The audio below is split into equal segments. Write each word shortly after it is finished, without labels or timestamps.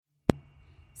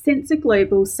Sensor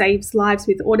Global saves lives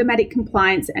with automatic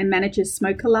compliance and manages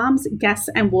smoke alarms, gas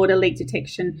and water leak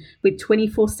detection with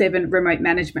 24/7 remote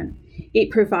management.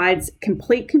 It provides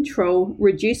complete control,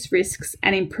 reduced risks,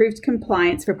 and improved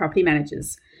compliance for property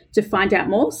managers. To find out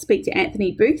more, speak to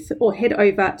Anthony Booth or head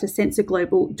over to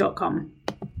sensorglobal.com.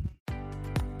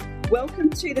 Welcome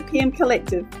to the PM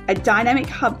Collective, a dynamic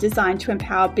hub designed to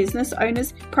empower business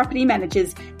owners, property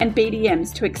managers, and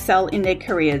BDMs to excel in their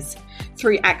careers.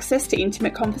 Through access to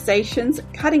intimate conversations,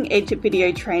 cutting-edge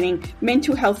video training,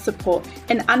 mental health support,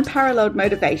 and unparalleled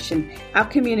motivation, our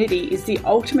community is the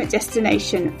ultimate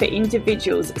destination for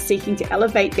individuals seeking to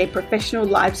elevate their professional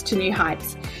lives to new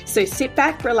heights. So sit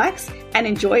back, relax, and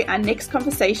enjoy our next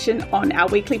conversation on our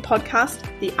weekly podcast,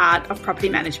 The Art of Property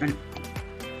Management.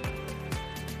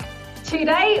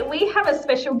 Today, we have a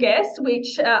special guest,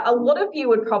 which a lot of you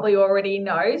would probably already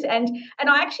know. And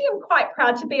I actually am quite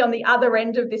proud to be on the other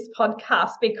end of this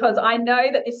podcast because I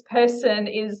know that this person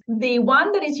is the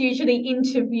one that is usually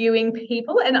interviewing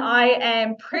people, and I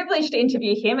am privileged to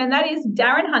interview him, and that is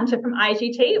Darren Hunter from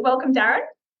IGT. Welcome, Darren.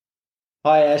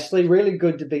 Hi, Ashley. Really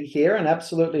good to be here and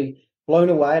absolutely blown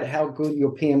away at how good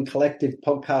your PM Collective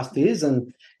podcast is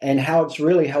and how it's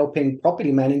really helping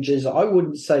property managers, I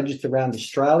wouldn't say just around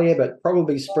Australia, but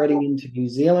probably spreading into New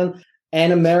Zealand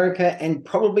and America and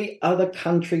probably other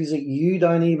countries that you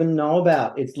don't even know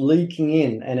about. It's leaking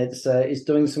in and it's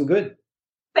doing some good.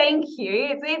 Thank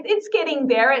you. It's getting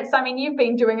there. You've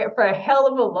been doing it for a hell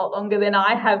of a lot longer than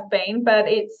I have been, but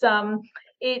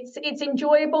it's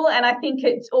enjoyable, and I think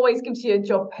it always gives you a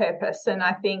job purpose, and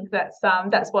I think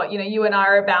that's what you and I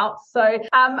are about. So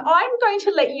I'm going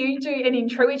to let you do an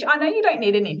intro, which I know you don't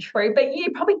need an intro, but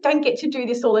you probably don't get to do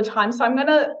this all the time, so I'm going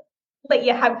to let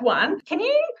you have one. Can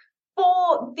you,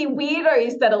 for the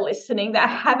weirdos that are listening that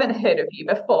haven't heard of you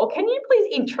before, can you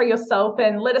please intro yourself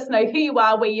and let us know who you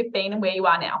are, where you've been, and where you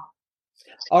are now?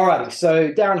 All right.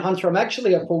 So Darren Hunter, I'm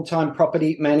actually a full-time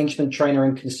property management trainer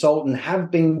and consultant,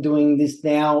 have been doing this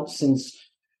now since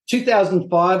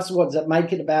 2005. So what does that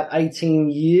make it? About 18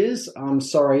 years. I'm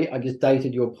sorry, I just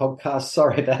dated your podcast.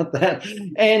 Sorry about that.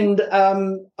 And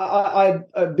I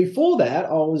before that,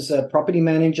 I was a property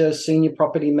manager, senior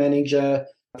property manager,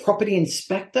 property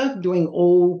inspector, doing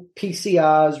all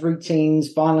PCRs,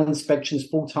 routines, final inspections,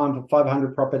 full-time for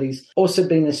 500 properties. Also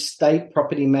been a state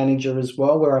property manager as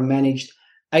well, where I managed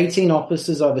 18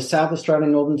 offices over South Australia,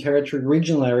 Northern Territory,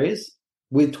 regional areas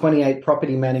with 28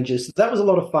 property managers. So that was a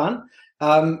lot of fun.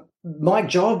 My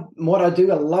job, what I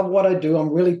do, I love what I do.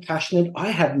 I'm really passionate. I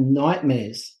have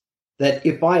nightmares that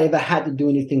if I ever had to do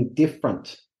anything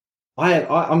different,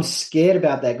 I'm scared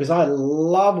about that because I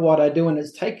love what I do, and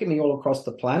it's taken me all across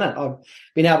the planet. I've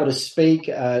been able to speak,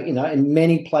 in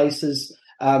many places,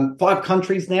 5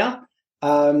 countries now.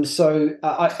 So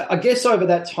I guess over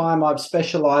that time, I've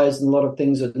specialized in a lot of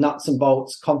things with nuts and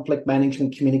bolts, conflict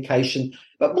management, communication,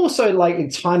 but more so lately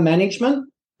time management.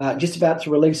 Just about to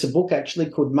release a book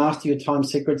actually called Master Your Time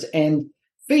Secrets and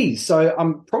Fees. So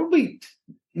I'm probably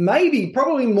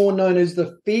more known as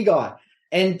the fee guy,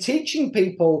 and teaching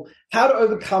people how to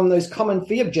overcome those common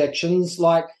fee objections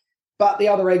like, but the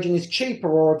other agent is cheaper,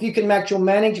 or if you can match your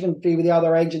management fee with the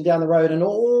other agent down the road, and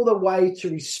all the way to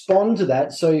respond to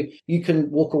that so you can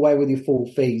walk away with your full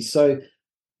fees. So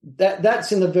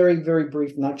that's in a very, very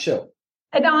brief nutshell.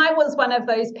 And I was one of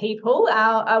those people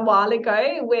a while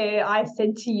ago where I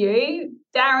said to you,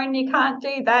 Darren, you can't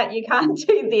do that, you can't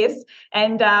do this,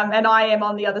 and I am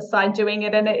on the other side doing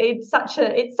it, and it's such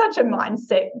a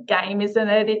mindset game, isn't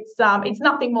it? It's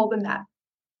nothing more than that.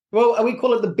 Well, we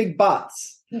call it the big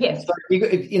butts. Yes. So,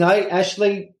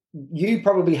 Ashley, you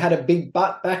probably had a big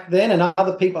butt back then, and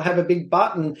other people have a big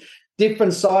butt and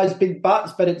different size big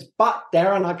butts, but it's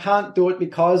Darren, I can't do it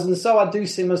because, and so I do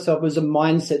see myself as a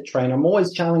mindset trainer. I'm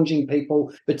always challenging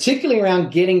people, particularly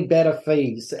around getting better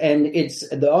fees, and it's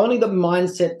only the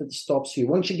mindset that stops you.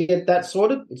 Once you get that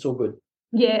sorted, it's all good.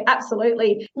 Yeah,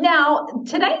 absolutely. Now,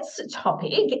 today's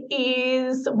topic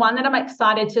is one that I'm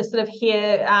excited to sort of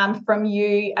hear from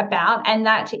you about, and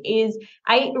that is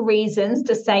 8 reasons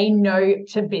to say no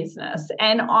to business.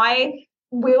 And I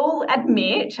will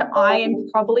admit I am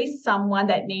probably someone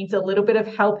that needs a little bit of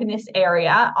help in this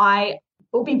area. I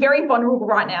will be very vulnerable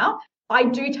right now. I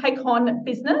do take on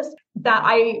business that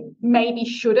I maybe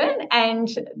shouldn't, and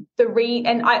the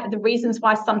reasons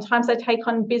why sometimes I take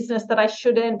on business that I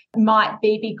shouldn't might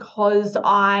be because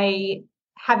I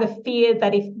have a fear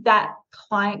that if that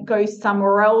client goes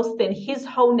somewhere else, then his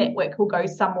whole network will go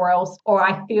somewhere else, or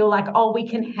I feel like, we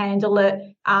can handle it.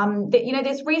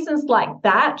 There's reasons like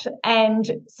that, and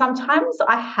sometimes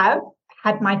I have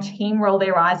had my team roll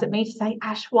their eyes at me to say,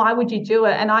 Ash, why would you do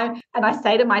it? And I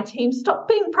say to my team, stop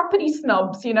being property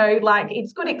snobs, like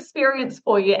it's good experience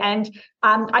for you. And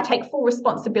I take full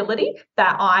responsibility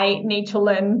that I need to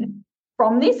learn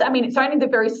from this. I mean, it's only the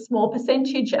very small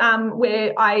percentage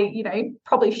where I,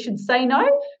 probably should say no,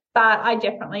 but I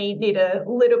definitely need a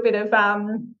little bit of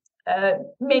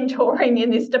mentoring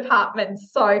in this department.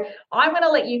 So I'm going to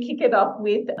let you kick it off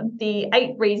with the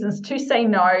 8 reasons to say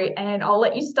no, and I'll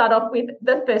let you start off with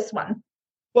the first one.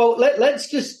 Well, let's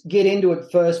just get into it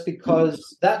first,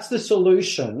 because that's the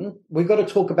solution. We've got to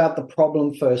talk about the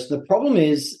problem first. The problem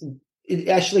is,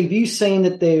 Ashley, have you seen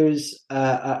that there's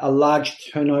a large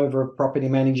turnover of property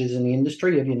managers in the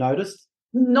industry? Have you noticed?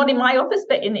 Not in my office,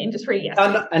 but in the industry, yes.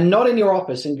 And not in your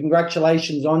office, and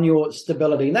congratulations on your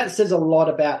stability. And that says a lot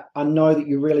about, I know that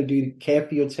you really do care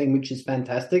for your team, which is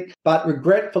fantastic. But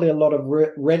regretfully, a lot of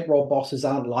rent roll bosses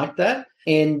aren't like that.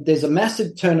 And there's a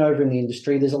massive turnover in the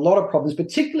industry. There's a lot of problems,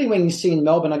 particularly when you see in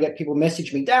Melbourne. I get people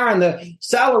message me, Darren, the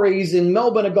salaries in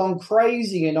Melbourne have gone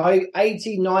crazy, $80,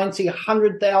 $90,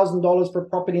 $100,000 for a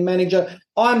property manager.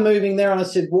 I'm moving there. And I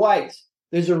said, wait.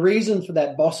 There's a reason for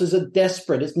that. Bosses are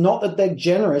desperate. It's not that they're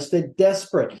generous. They're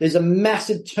desperate. There's a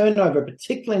massive turnover,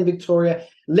 particularly in Victoria.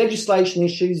 Legislation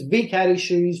issues, VCAT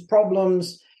issues,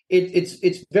 problems.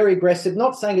 It's very aggressive.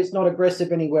 Not saying it's not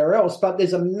aggressive anywhere else, but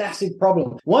there's a massive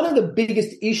problem. One of the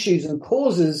biggest issues and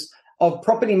causes of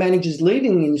property managers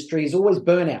leaving the industry is always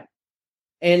burnout.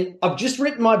 And I've just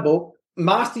written my book,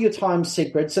 Master Your Time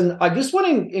Secrets. And I just want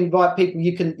to invite people,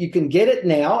 you can get it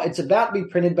now. It's about to be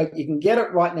printed, but you can get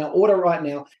it right now, order right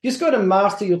now. Just go to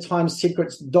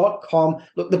masteryourtimesecrets.com.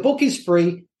 Look, the book is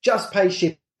free, just pay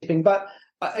shipping, but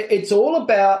it's all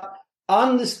about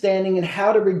understanding and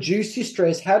how to reduce your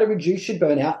stress, how to reduce your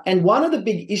burnout. And one of the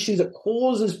big issues that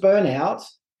causes burnout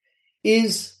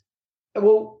is,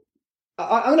 well,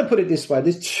 I'm going to put it this way.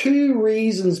 There's 2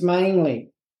 reasons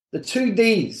mainly, the 2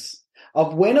 Ds.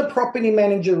 Of when a property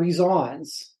manager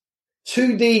resigns,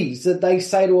 2 Ds that they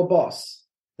say to a boss.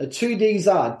 The 2 Ds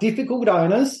are difficult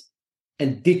owners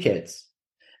and dickheads.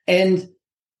 And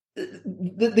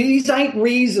these 8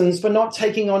 reasons for not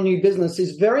taking on new business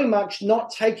is very much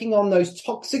not taking on those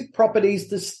toxic properties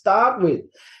to start with.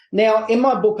 Now, in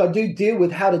my book, I do deal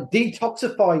with how to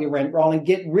detoxify your rent roll and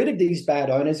get rid of these bad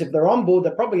owners. If they're on board,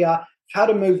 they probably are, how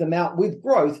to move them out with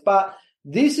growth. But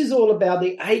this is all about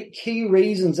the 8 key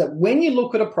reasons that when you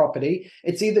look at a property,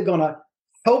 it's either going to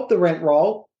help the rent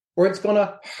roll or it's going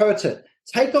to hurt it.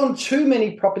 Take on too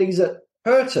many properties that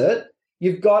hurt it,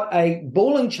 you've got a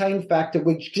ball and chain factor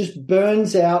which just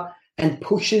burns out and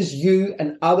pushes you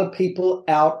and other people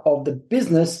out of the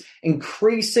business,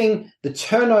 increasing the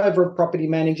turnover of property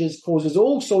managers, causes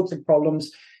all sorts of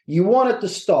problems. You want it to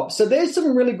stop. So there's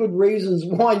some really good reasons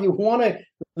why you want to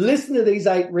listen to these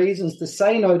 8 reasons to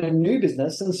say no to new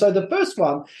business. And so the first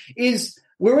one is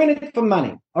we're in it for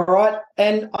money, all right?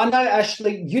 And I know,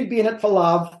 Ashley, you'd be in it for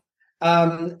love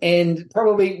and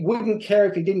probably wouldn't care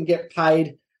if you didn't get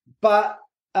paid. But,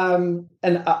 and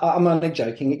I'm only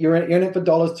joking, you're in it for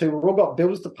dollars too. We've all got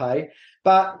bills to pay.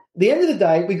 But at the end of the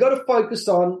day, we got to focus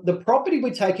on the property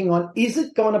we're taking on. Is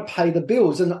it going to pay the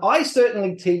bills? And I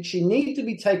certainly teach you need to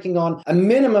be taking on a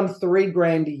minimum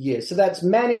 $3,000 a year. So that's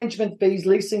management fees,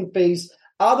 leasing fees,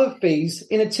 other fees.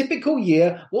 In a typical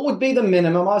year, what would be the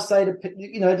minimum? I say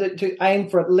to aim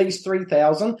for at least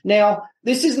 $3,000. Now,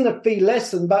 this isn't a fee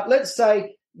lesson, but let's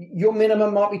say your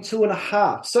minimum might be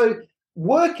 2.5. So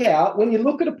work out when you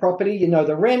look at a property,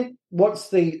 the rent. What's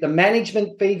the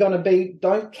management fee going to be?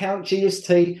 Don't count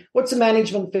GST. What's the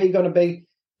management fee going to be?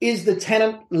 Is the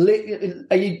tenant,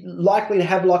 are you likely to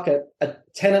have like a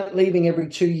tenant leaving every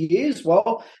 2 years?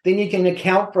 Well, then you can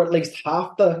account for at least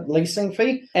half the leasing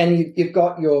fee. And you've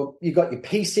got your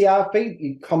PCR fee.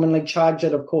 You commonly charge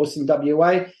it, of course, in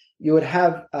WA. You would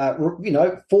have,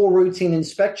 4 routine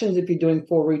inspections. If you're doing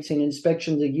 4 routine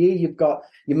inspections a year, you've got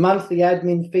your monthly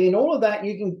admin fee and all of that.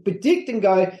 You can predict and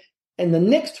go, in the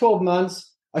next 12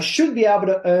 months, I should be able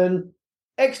to earn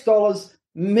X dollars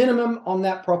minimum on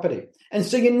that property. And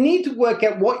so you need to work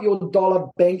out what your dollar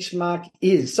benchmark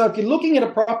is. So if you're looking at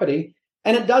a property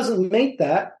and it doesn't meet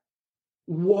that,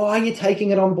 why are you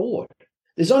taking it on board?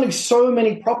 There's only so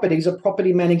many properties a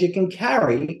property manager can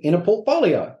carry in a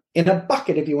portfolio, in a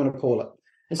bucket, if you want to call it.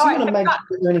 And so you want to make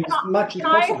sure you're earning as much as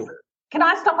possible. Can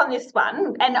I stop on this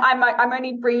one? And I'm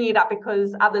only bringing it up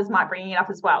because others might bring it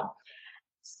up as well.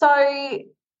 So I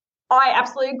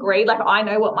absolutely agree. Like, I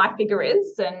know what my figure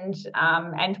is and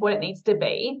what it needs to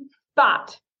be.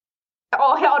 But,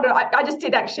 hold on. I just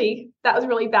did actually, that was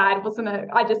really bad, wasn't it?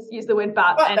 I just used the word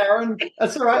but. Aaron,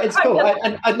 that's all right. It's cool.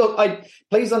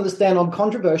 Please understand I'm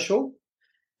controversial.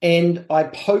 and I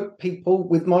poke people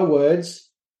with my words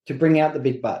to bring out the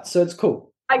big butts. So it's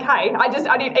cool. Okay, I didn't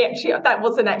actually, that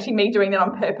wasn't actually me doing that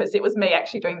on purpose. It was me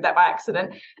actually doing that by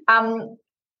accident.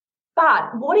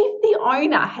 But what if the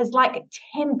owner has like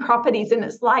 10 properties and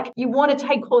it's like you want to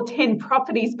take all 10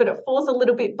 properties, but it falls a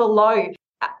little bit below?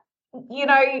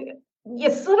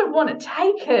 You sort of want to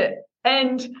take it.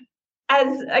 And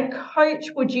as a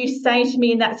coach, would you say to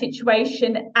me in that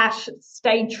situation, Ash,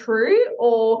 stay true?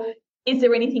 Or is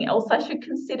there anything else I should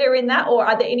consider in that? Or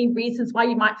are there any reasons why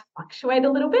you might fluctuate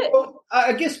a little bit? Well,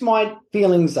 I guess my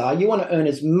feelings are you want to earn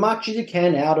as much as you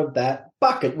can out of that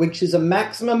bucket, which is a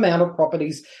maximum amount of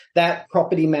properties that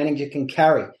property manager can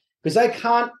carry. Because they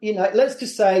can't, let's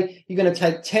just say you're going to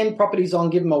take 10 properties on,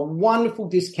 give them a wonderful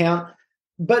discount,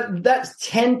 but that's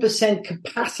 10%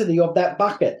 capacity of that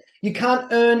bucket. You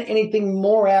can't earn anything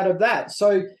more out of that.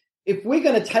 So if we're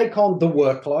going to take on the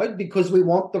workload because we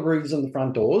want the roofs and the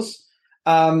front doors,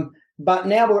 but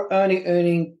now we're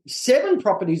earning 7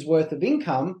 properties worth of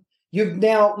income, you've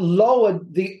now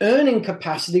lowered the earning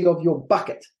capacity of your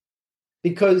bucket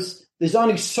because there's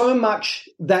only so much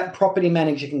that property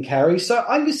manager can carry. So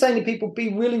I'm just saying to people,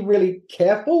 be really, really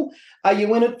careful. Are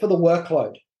you in it for the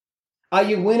workload? Are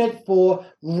you in it for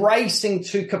racing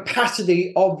to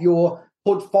capacity of your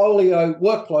portfolio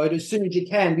workload as soon as you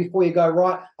can before you go,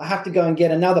 right, I have to go and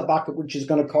get another bucket, which is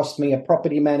going to cost me a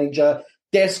property manager,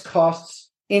 desk costs,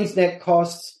 internet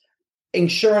costs,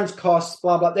 insurance costs,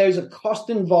 blah, blah. There's a cost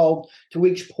involved to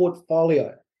each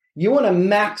portfolio. You want to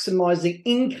maximize the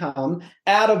income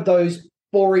out of those,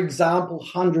 for example,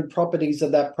 100 properties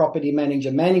that property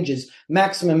manager manages,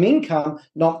 maximum income,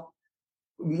 not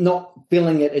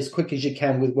filling it as quick as you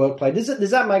can with workload.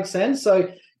 Does that make sense?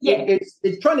 So yeah,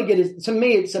 it's trying to get, to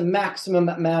me, it's a maximum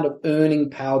amount of earning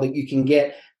power that you can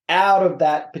get out of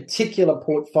that particular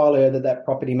portfolio that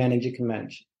property manager can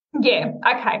manage. Yeah.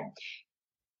 Okay.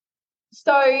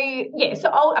 So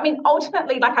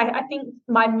ultimately, like I think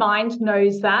my mind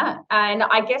knows that. And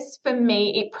I guess for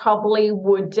me, it probably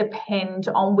would depend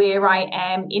on where I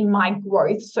am in my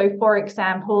growth. So for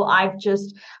example, I've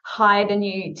just hired a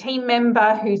new team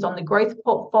member who's on the growth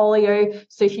portfolio.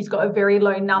 So she's got a very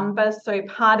low number. So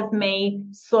part of me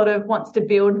sort of wants to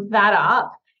build that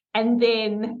up and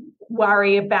then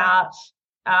worry about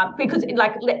because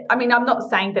I'm not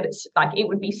saying that it's like it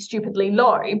would be stupidly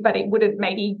low, but it wouldn't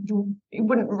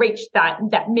reach that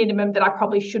minimum that I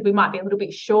probably should. We might be a little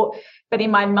bit short, but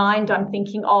in my mind, I'm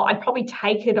thinking, I'd probably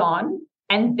take it on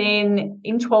and then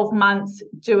in 12 months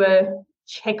do a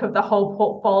check of the whole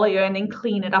portfolio and then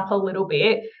clean it up a little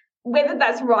bit. Whether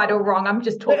that's right or wrong, I'm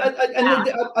just talking.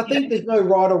 I think there's no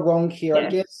right or wrong here. Yeah. I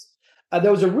guess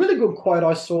there was a really good quote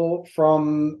I saw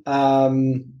from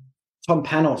Tom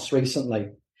Panos recently,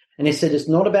 and he said it's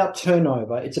not about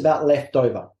turnover, it's about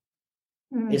leftover.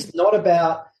 It's not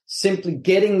about simply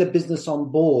getting the business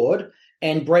on board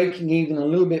and breaking even a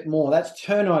little bit more. That's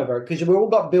turnover because we've all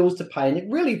got bills to pay, and it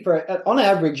really, on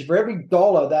average, for every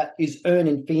dollar that is earned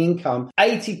in fee income,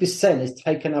 80% is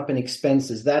taken up in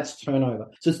expenses. That's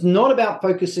turnover. So it's not about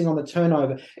focusing on the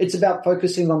turnover, it's about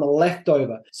focusing on the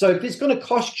leftover. So if it's going to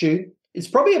cost you, it's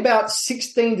probably about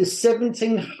 $1,600 to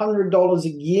 $1,700 a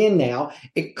year now.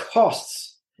 It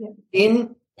costs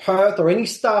in Perth or any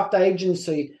staffed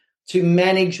agency to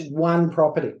manage one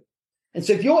property. And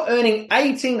so if you're earning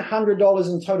 $1,800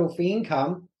 in total fee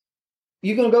income,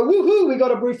 you're going to go, woohoo, we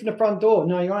got a roof in the front door.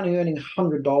 No, you're only earning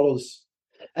 $100.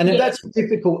 And if that's a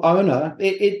difficult owner,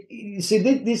 that's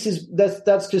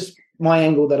just my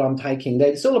angle that I'm taking.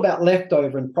 It's all about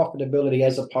leftover and profitability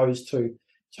as opposed to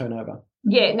turnover.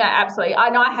 Yeah, no, absolutely. I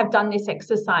know I have done this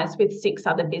exercise with 6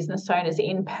 other business owners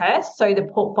in Perth. So the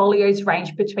portfolios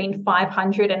range between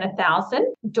 500 and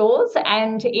 1,000 doors.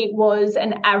 And it was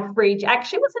an average of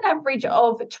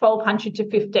 1,200 to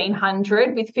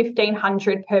 1,500, with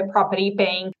 1,500 per property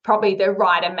being probably the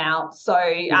right amount. So,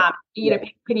 people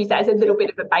can use that as a little bit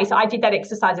of a base. I did that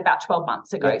exercise about 12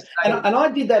 months ago. Yeah. So. And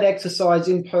I did that exercise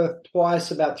in Perth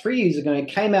twice about 3 years ago. It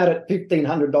came out at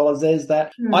 $1,500. There's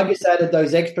that. I just added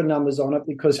those extra numbers on it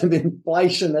because of the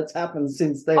inflation that's happened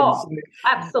since then. Oh,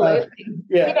 absolutely.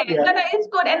 No, it's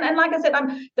good. And like I said,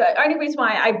 the only reason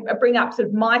why I bring up sort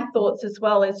of my thoughts as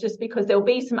well is just because there'll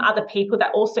be some other people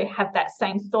that also have that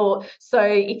same thought. So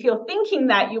if you're thinking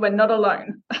that, you are not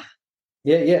alone.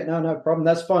 No problem.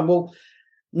 That's fine. Well,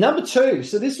 number 2.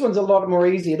 So this one's a lot more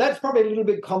easier. That's probably a little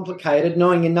bit complicated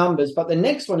knowing your numbers, but the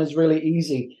next one is really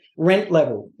easy. Rent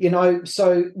level,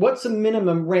 so what's the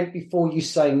minimum rent before you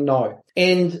say no?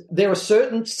 And there are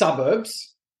certain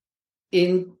suburbs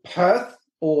in Perth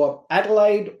or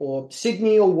Adelaide or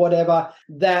Sydney or whatever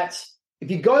that if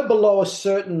you go below a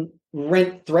certain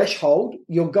rent threshold,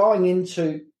 you're going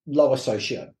into lower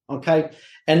socio, okay?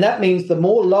 And that means the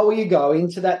more lower you go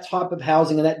into that type of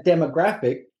housing and that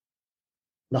demographic,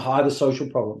 the higher the social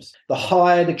problems, the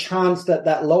higher the chance that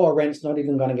that lower rent's not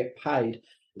even going to get paid,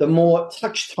 the more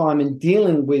touch time in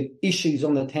dealing with issues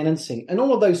on the tenancy and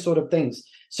all of those sort of things.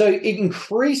 So it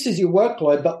increases your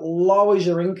workload but lowers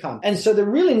your income. And so there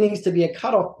really needs to be a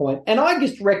cutoff point. And I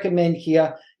just recommend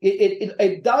here,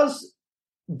 it does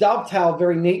dovetail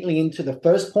very neatly into the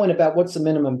first point about what's the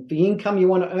minimum fee income you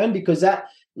want to earn, because that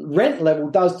rent level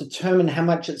does determine how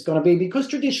much it's going to be, because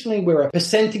traditionally we're a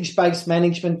percentage-based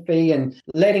management fee and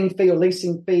letting fee or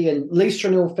leasing fee and lease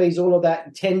renewal fees, all of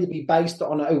that tend to be based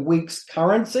on a week's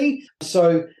currency.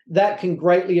 So that can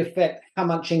greatly affect how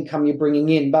much income you're bringing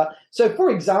in. But so, for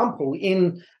example,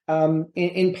 in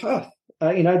Perth,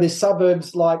 there's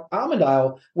suburbs like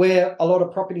Armidale where a lot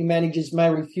of property managers may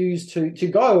refuse to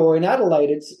go, or in Adelaide,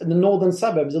 it's in the northern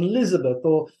suburbs, Elizabeth,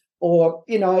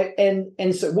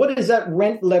 and so what is that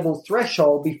rent level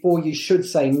threshold before you should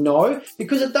say no?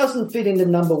 Because it doesn't fit into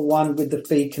number one with the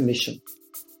fee commission.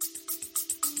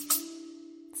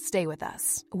 Stay with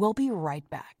us. We'll be right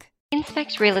back.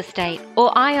 Inspect Real Estate,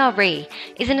 or IRE,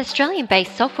 is an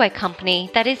Australian-based software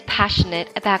company that is passionate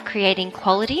about creating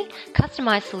quality,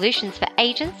 customised solutions for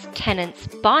agents, tenants,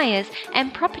 buyers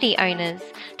and property owners,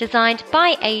 designed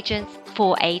by agents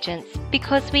for agents,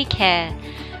 because we care.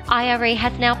 IRE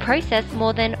has now processed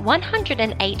more than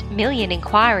 108 million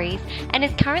inquiries and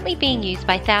is currently being used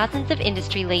by thousands of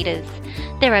industry leaders.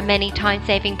 There are many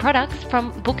time-saving products,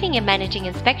 from booking and managing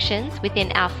inspections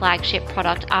within our flagship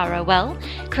product ROL,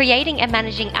 creating and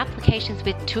managing applications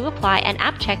with To Apply and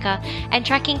App Checker, and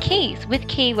tracking keys with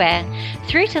Keyware,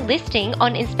 through to listing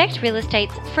on Inspect Real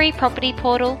Estate's free property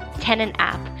portal, Tenant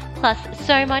app, plus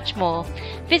so much more.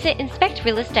 Visit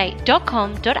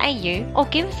inspectrealestate.com.au or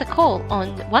give us a call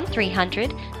on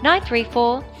 1300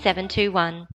 934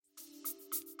 721.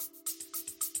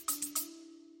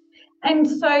 And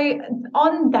so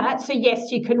on that, so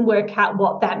yes, you can work out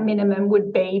what that minimum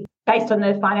would be based on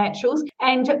the financials.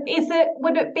 And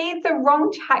would it be the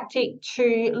wrong tactic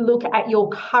to look at your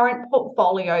current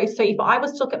portfolio? So if I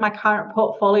was to look at my current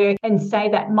portfolio and say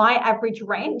that my average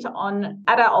rent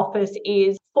at our office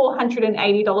is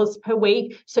 $480 per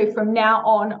week, so from now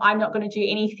on, I'm not going to do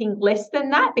anything less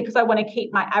than that because I want to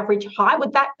keep my average high.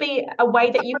 Would that be a way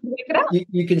that you can work it out?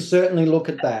 You can certainly look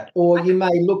at that. Or you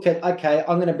may look at, okay,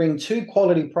 I'm going to bring two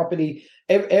quality property,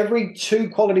 every two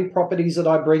quality properties that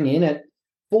I bring in at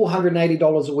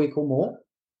 $480 a week or more,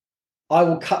 I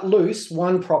will cut loose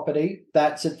one property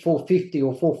that's at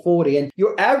 $450 or $440, and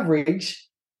your average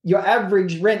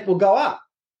rent will go up.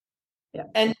 Yeah.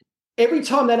 And every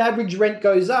time that average rent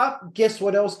goes up, guess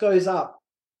what else goes up?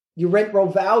 Your rent roll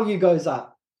value goes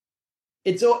up.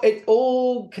 It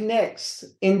all connects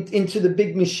into the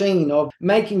big machine of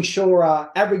making sure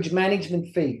our average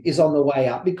management fee is on the way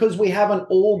up, because we haven't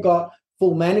all got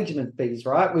full management fees,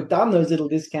 right? We've done those little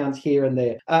discounts here and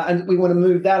there, and we want to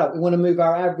move that up. We want to move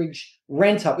our average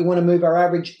rent up. We want to move our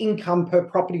average income per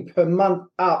property per month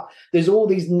up. There's all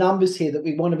these numbers here that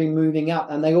we want to be moving up,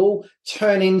 and they all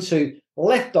turn into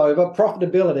leftover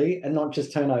profitability and not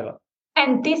just turnover.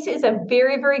 And this is a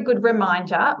very, very good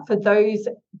reminder for those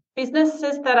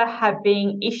businesses that are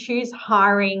having issues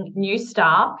hiring new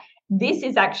staff. This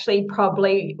is actually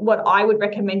probably what I would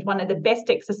recommend, one of the best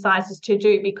exercises to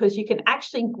do, because you can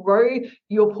actually grow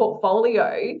your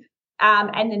portfolio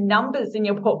and the numbers in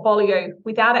your portfolio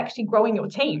without actually growing your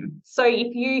team. So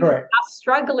if you Correct. are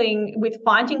struggling with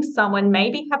finding someone,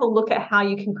 maybe have a look at how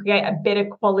you can create a better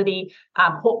quality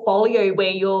portfolio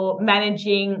where you're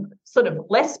managing sort of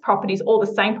less properties or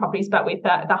the same properties, but with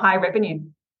the higher revenue.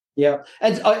 Yeah.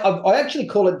 And I actually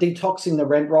call it detoxing the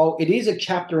rent roll. It is a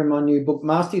chapter in my new book,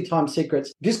 Master Your Time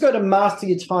Secrets. Just go to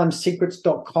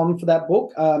masteryourtimesecrets.com for that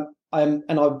book. And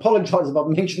I apologize if I've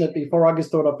mentioned it before. I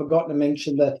just thought I'd forgotten to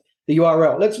mention the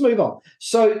URL. Let's move on.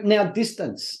 So now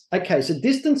distance. Okay, so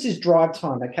distance is drive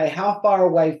time. Okay, how far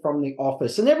away from the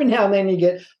office? And every now and then you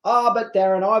get, but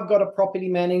Darren, I've got a property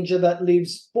manager that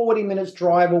lives 40 minutes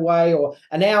drive away or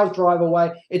an hour's drive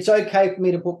away. It's okay for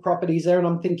me to put properties there. And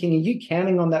I'm thinking, are you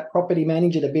counting on that property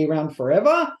manager to be around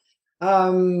forever?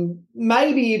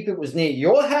 Maybe if it was near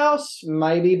your house,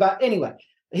 maybe. But anyway,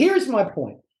 here's my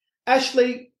point.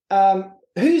 Ashley,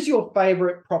 who's your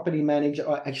favorite property manager?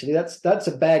 Oh, actually, that's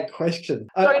a bad question.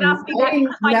 Name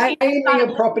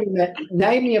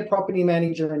me a property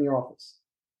manager in your office.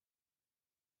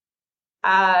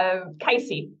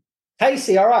 Casey.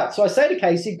 Casey, all right. So I say to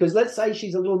Casey, because let's say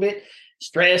she's a little bit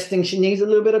stressed and she needs a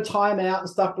little bit of time out and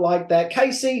stuff like that.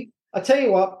 Casey, I tell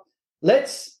you what,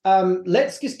 let's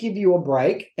just give you a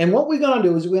break. And what we're going to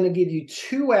do is we're going to give you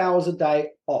 2 hours a day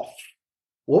off.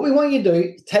 What we want you to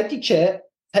do, take your chair,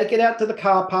 take it out to the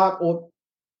car park, or,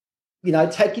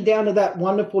 take you down to that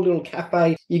wonderful little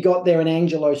cafe you got there in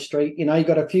Angelo Street. You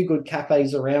got a few good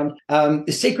cafes around.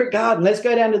 The Secret Garden, let's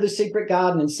go down to the Secret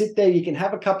Garden and sit there. You can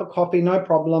have a cup of coffee, no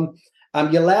problem.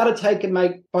 You're allowed to take and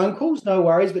make phone calls, no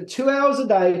worries. But 2 hours a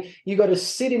day, you got to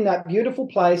sit in that beautiful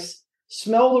place,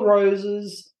 smell the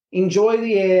roses, enjoy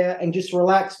the air, and just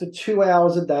relax for 2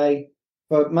 hours a day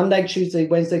for Monday, Tuesday,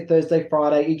 Wednesday, Thursday,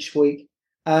 Friday each week.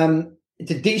 To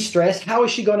de-stress. How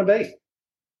is she going to be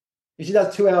if she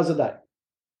does 2 hours a day?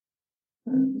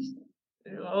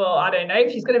 Well, I don't know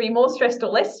if she's going to be more stressed or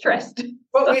less stressed.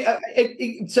 Well,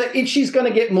 so if she's going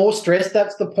to get more stressed,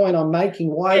 that's the point I'm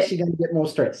making. Why is she going to get more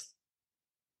stressed?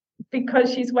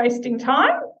 Because she's wasting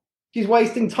time. She's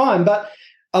wasting time. But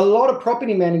a lot of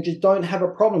property managers don't have a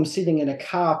problem sitting in a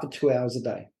car for 2 hours a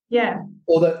day. Yeah.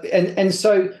 And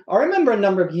so I remember a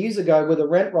number of years ago with a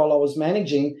rent roll I was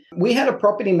managing, we had a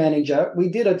property manager, we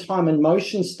did a time and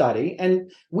motion study, and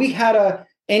we had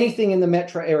anything in the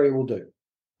metro area will do.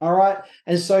 All right.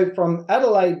 And so from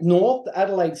Adelaide North to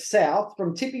Adelaide South,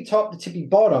 from tippy top to tippy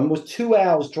bottom was 2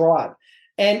 hours drive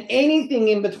and anything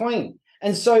in between.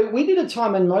 And so we did a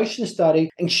time and motion study,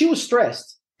 and she was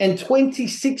stressed, and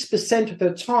 26% of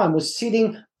her time was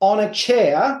sitting on a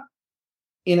chair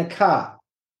in a car.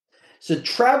 So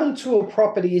travel to a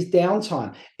property is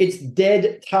downtime. It's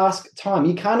dead task time.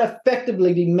 You can't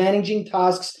effectively be managing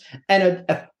tasks and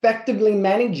effectively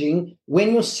managing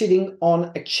when you're sitting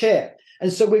on a chair.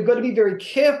 And so we've got to be very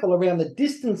careful around the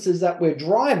distances that we're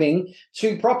driving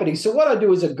to property. So what I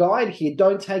do as a guide here,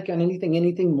 don't take on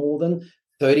anything more than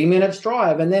 30 minutes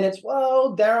drive. And then it's,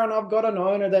 well, Darren, I've got an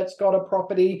owner that's got a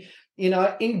property, in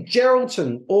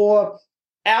Geraldton or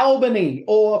Albany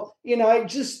or,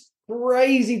 just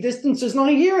crazy distances. And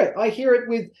I hear it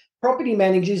with property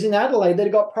managers in Adelaide that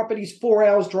have got properties 4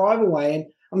 hours drive away. And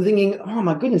I'm thinking, oh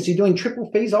my goodness, you're doing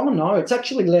triple fees? Oh no, it's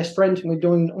actually less rent,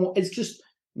 and it's just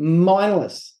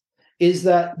mindless. Is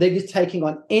that they're just taking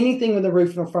on anything with a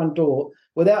roof and a front door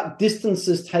without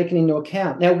distances taken into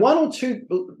account. Now, 1 or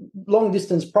 2 long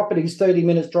distance properties, 30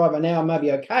 minutes drive an hour,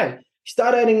 maybe okay.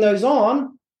 Start adding those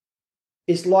on,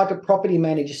 it's like a property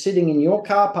manager sitting in your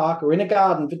car park or in a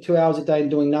garden for 2 hours a day and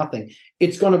doing nothing.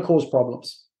 It's going to cause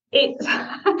problems.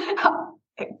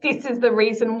 This is the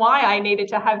reason why I needed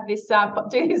to have this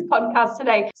do this podcast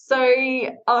today. So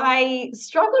I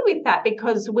struggled with that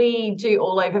because we do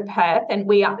all over Perth, and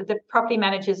the property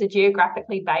managers are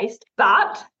geographically based.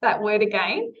 But that word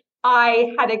again,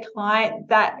 I had a client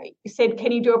that said,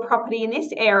 "Can you do a property in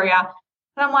this area?"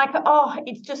 And I'm like, oh,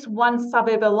 it's just one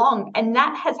suburb along. And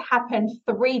that has happened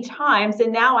 3 times.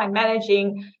 And now I'm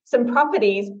managing some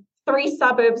properties 3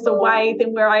 suburbs away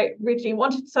than where I originally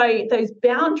wanted. So those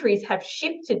boundaries have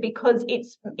shifted because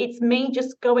it's me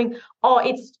just going, oh,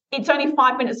 it's only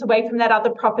 5 minutes away from that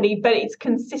other property, but it's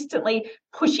consistently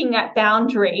pushing that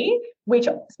boundary, which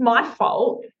is my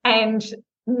fault, and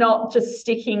not just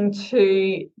sticking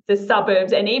to the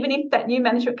suburbs. And even if that new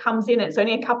management comes in, it's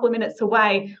only a couple of minutes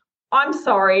away, I'm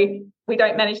sorry, we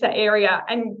don't manage that area.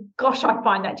 And gosh, I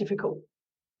find that difficult.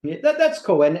 Yeah, that's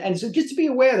cool. And so just to be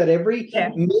aware that every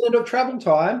minute of travel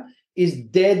time is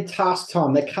dead task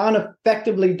time. They can't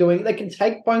effectively they can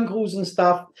take phone calls and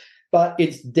stuff, but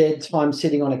it's dead time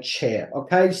sitting on a chair.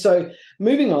 Okay. So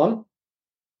moving on,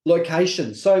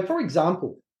 locations. So for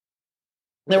example,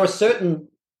 there are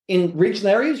in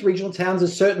regional areas, regional towns,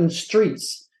 there's certain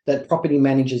streets that property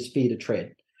managers fear to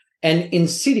tread. And in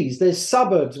cities, there's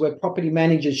suburbs where property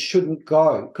managers shouldn't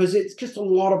go because it's just a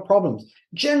lot of problems.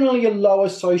 Generally, a lower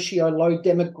low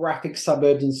demographic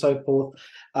suburbs and so forth.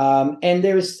 And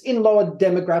there's in lower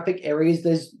demographic areas,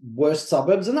 there's worse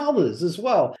suburbs and others as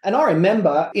well. And I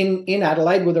remember in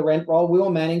Adelaide with a rent roll we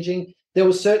were managing, there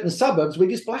were certain suburbs we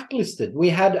just blacklisted. We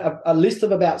had a list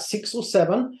of about 6 or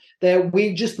 7 that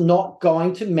we're just not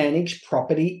going to manage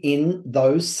property in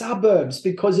those suburbs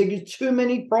because there are too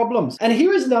many problems. And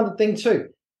here is another thing too.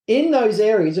 In those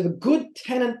areas, if a good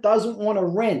tenant doesn't want to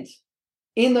rent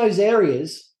in those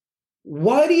areas,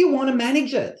 why do you want to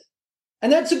manage it? And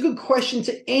that's a good question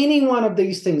to any one of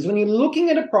these things. When you're looking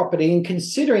at a property and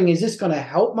considering, is this going to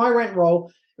help my rent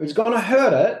roll or is it going to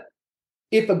hurt it?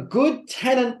 If a good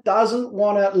tenant doesn't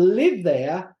want to live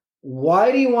there,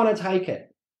 why do you want to take it?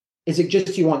 Is it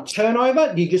just you want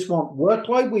turnover? Do you just want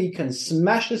workload where you can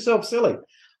smash yourself silly?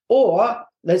 Or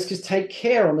let's just take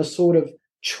care on the sort of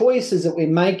choices that we're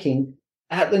making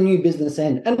at the new business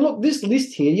end. And look, this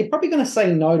list here, you're probably going to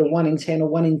say no to 1 in 10 or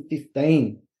 1 in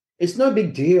 15. It's no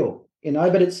big deal,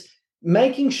 but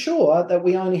making sure that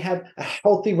we only have a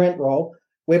healthy rent roll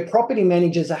where property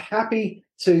managers are happy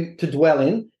to dwell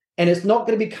in, and it's not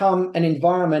going to become an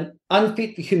environment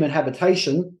unfit for human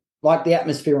habitation like the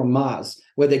atmosphere on Mars,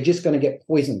 where they're just going to get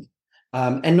poisoned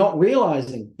and not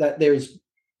realizing that there's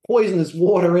poisonous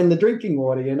water in the drinking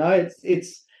water.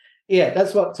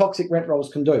 That's what toxic rent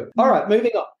rolls can do. All right,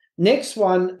 moving on. Next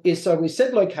one is, so we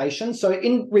said location. So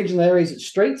in regional areas, it's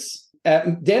streets.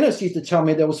 Dennis used to tell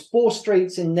me there was 4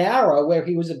 streets in Nowra where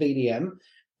he was a BDM,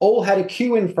 all had a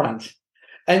queue in front.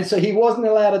 And so he wasn't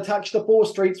allowed to touch the 4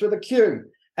 streets with a queue.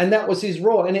 And that was his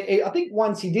rule. And I think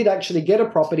once he did actually get a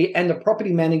property, and the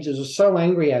property managers were so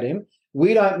angry at him,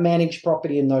 we don't manage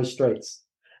property in those streets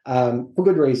for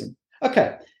good reason.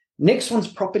 Okay, next one's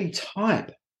property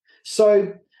type.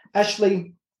 So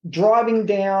Ashley, driving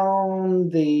down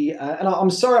the, and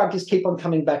I'm sorry I just keep on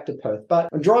coming back to Perth, but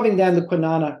I'm driving down the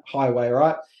Kwinana Highway,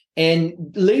 right?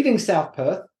 And leaving South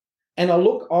Perth, and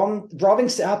driving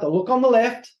south, I look on the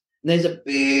left, and there's a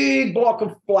big block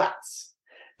of flats.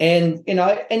 And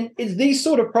it's these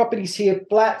sort of properties here,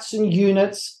 flats and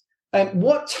units. And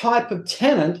what type of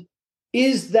tenant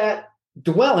is that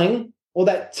dwelling or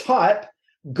that type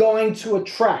going to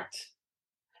attract?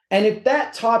 And if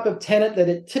that type of tenant that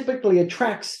it typically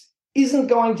attracts isn't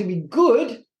going to be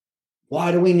good,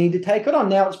 why do we need to take it on?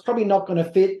 Now, it's probably not going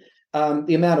to fit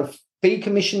the amount of fee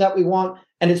commission that we want,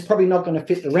 and it's probably not going to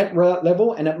fit the rent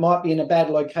level, and it might be in a bad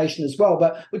location as well.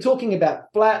 But we're talking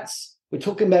about flats, we're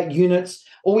talking about units,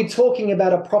 or we're talking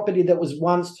about a property that was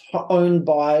once owned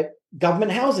by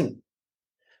government housing,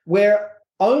 where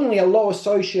only a lower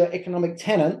socioeconomic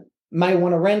tenant may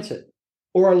want to rent it,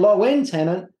 or a low-end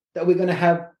tenant that we're going to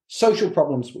have social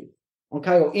problems with,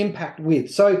 okay, or impact with.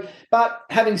 So, but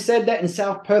having said that, in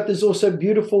South Perth, there's also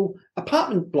beautiful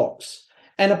apartment blocks.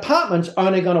 And apartments are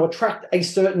only going to attract a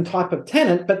certain type of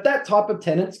tenant, but that type of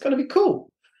tenant is going to be cool.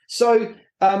 So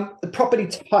the property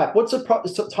type, what's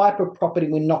a type of property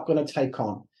we're not going to take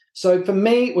on? So for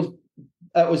me,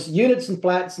 it was units and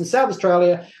flats. In South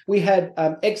Australia, we had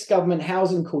ex-government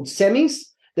housing called semis.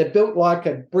 They're built like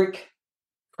a brick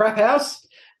crap house.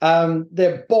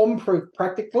 They're bomb-proof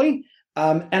practically,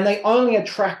 and they only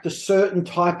attract a certain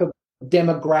type of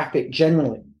demographic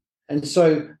generally. And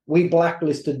so we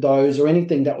blacklisted those, or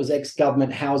anything that was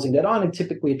ex-government housing that only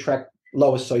typically attract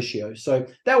lower socio. So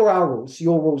that were our rules.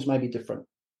 Your rules may be different.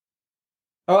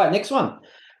 All right, next one.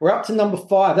 We're up to number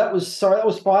 5. That was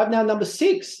 5. Now number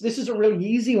 6. This is a really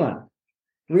easy one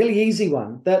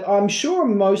that I'm sure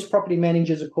most property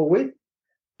managers are cool with.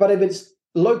 But if it's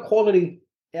low quality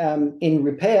in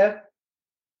repair,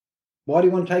 why do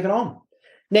you want to take it on?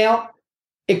 Now,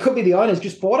 it could be the owner's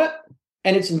just bought it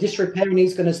and it's in disrepair and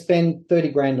he's going to spend 30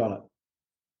 grand on it.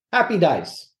 Happy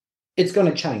days. It's going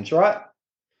to change, right?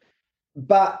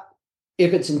 But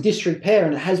if it's in disrepair,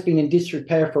 and it has been in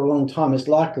disrepair for a long time, it's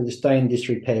likely to stay in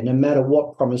disrepair no matter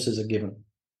what promises are given.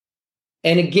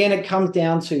 And again, it comes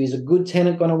down to, is a good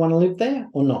tenant going to want to live there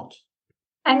or not?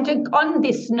 And on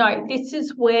this note, this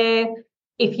is where,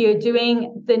 if you're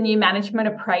doing the new management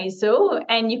appraisal,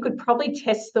 and you could probably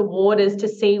test the waters to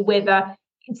see whether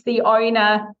it's the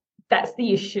owner that's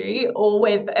the issue, or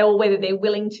whether they're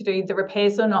willing to do the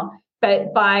repairs or not.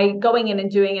 But by going in and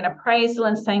doing an appraisal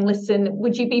and saying, listen,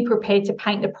 would you be prepared to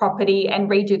paint the property and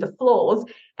redo the floors,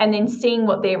 and then seeing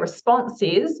what their response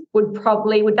is, would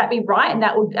that be right? And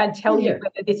that would tell you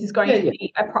whether this is going to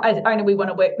be an owner we want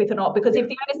to work with or not. Because if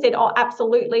the owner said, oh,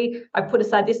 absolutely, I've put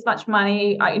aside this much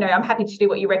money, I'm happy to do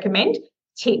what you recommend,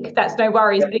 tick, that's no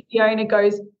worries. But if the owner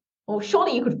goes, well,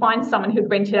 surely you could find someone who'd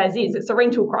rent it as is, it's a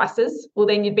rental crisis, well,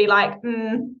 then you'd be like,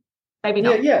 maybe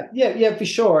not. Yeah, for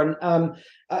sure. And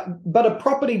but a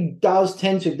property does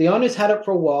tend to, if the owner's had it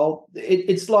for a while,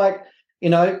 it's like,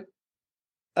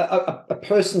 a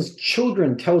person's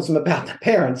children tells them about the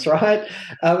parents, right?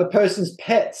 A person's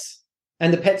pets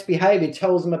and the pet's behavior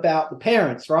tells them about the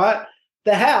parents, right?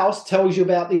 The house tells you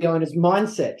about the owner's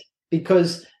mindset,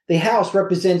 because the house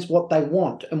represents what they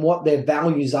want and what their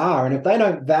values are. And if they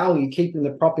don't value keeping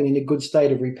the property in a good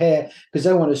state of repair because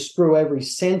they want to screw every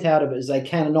cent out of it as they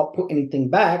can and not put anything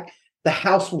back, the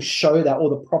house will show that, or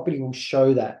the property will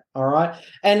show that. All right.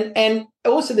 And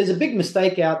also there's a big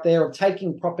mistake out there of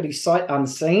taking property sight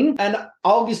unseen. And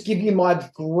I'll just give you my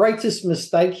greatest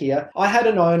mistake here. I had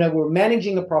an owner, we were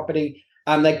managing a property.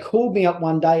 They called me up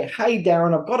one day, hey,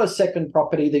 Darren, I've got a second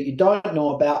property that you don't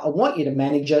know about. I want you to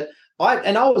manage it.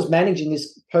 I was managing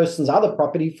this person's other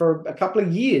property for a couple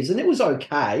of years, and it was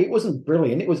okay. It wasn't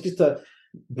brilliant. It was just a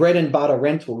bread and butter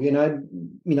rental,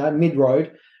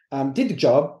 mid-road, did the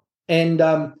job. And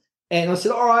And I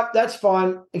said, all right, that's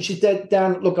fine. And she said,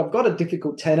 Darren, look, I've got a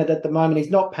difficult tenant at the moment.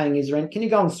 He's not paying his rent. Can you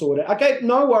go and sort it? Okay,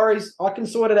 no worries. I can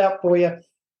sort it out for you.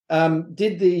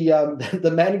 Did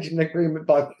the management agreement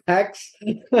by fax,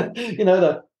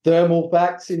 the thermal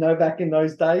fax, back in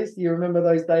those days. Do you remember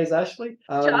those days, Ashley?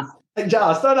 Just.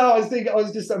 I know. I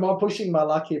was just, am I pushing my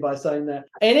luck here by saying that?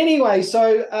 And anyway,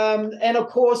 so, and of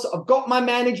course, I've got my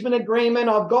management agreement.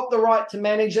 I've got the right to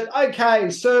manage it. Okay,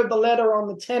 serve the letter on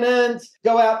the tenants.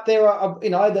 Go out there,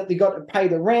 that they got to pay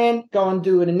the rent. Go and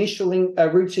do an initial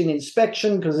routine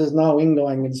inspection because there's no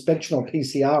ingoing inspection or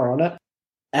PCR on it.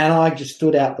 And I just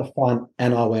stood out the front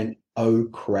and I went, oh,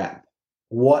 crap.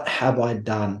 What have I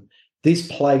done? This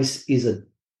place is a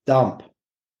dump.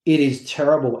 It is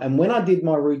terrible. And when I did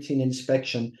my routine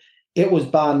inspection, it was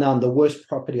bar none the worst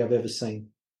property I've ever seen.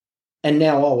 And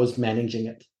now I was managing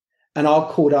it. And I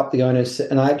called up the owner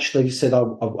and I actually said, I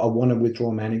want to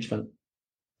withdraw management.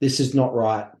 This is not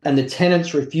right. And the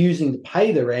tenant's refusing to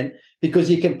pay the rent because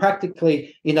you can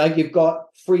practically, you've got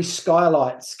free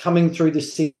skylights coming through the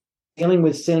ceiling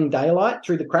with seeing daylight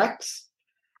through the cracks.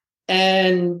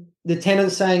 And the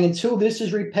tenant's saying, until this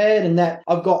is repaired and that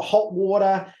I've got hot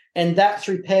water and that's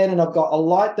repaired and I've got a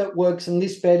light that works in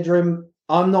this bedroom,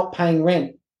 I'm not paying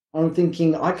rent. I'm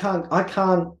thinking, I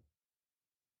can't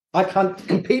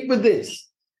compete with this.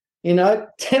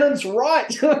 Tenant's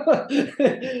right.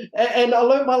 And I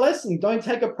learned my lesson. Don't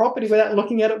take a property without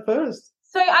looking at it first.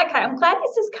 So, okay, I'm glad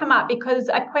this has come up because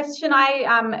a question,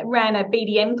 I ran a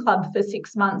BDM club for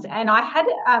 6 months and I had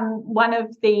one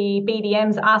of the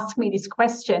BDMs ask me this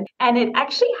question and it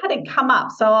actually hadn't come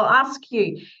up. So I'll ask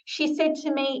you. She said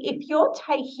to me, if you're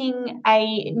taking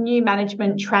a new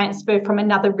management transfer from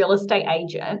another real estate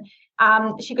agent,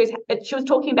 she was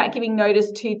talking about giving notice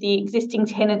to the existing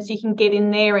tenants. You can get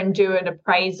in there and do an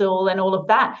appraisal and all of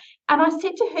that. And I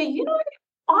said to her,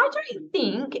 I don't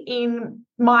think in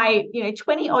my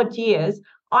 20 odd years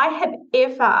I have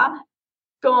ever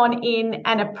gone in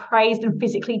and appraised and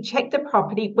physically checked the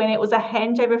property when it was a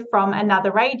handover from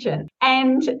another agent.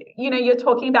 And you're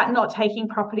talking about not taking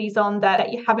properties on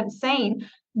that you haven't seen.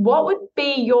 What would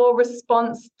be your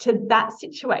response to that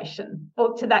situation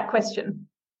or to that question?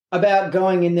 About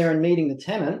going in there and meeting the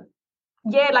tenant?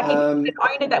 Yeah, like if an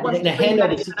owner that wants in a to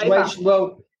handover situation.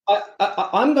 Well,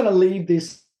 I'm going to leave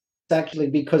this actually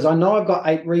because I know I've got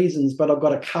 8 reasons, but I've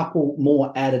got a couple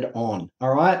more added on.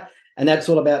 All right. And that's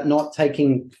all about not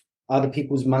taking other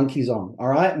people's monkeys on. All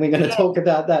right. And we're going to talk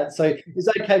about that. So is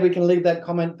it okay? We can leave that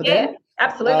comment for them.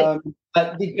 Absolutely.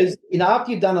 But because,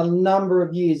 after you've done a number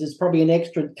of years, there's probably an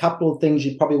extra couple of things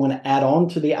you probably want to add on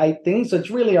to the 8 things. So it's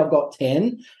really, I've got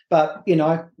 10, but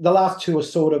the last 2 are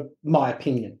sort of my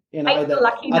opinion. Eight's the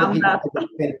lucky number.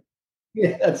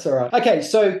 Yeah, that's all right. Okay,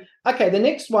 so, the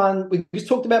next one, we just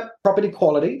talked about property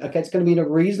quality. Okay, it's going to be in a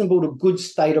reasonable to good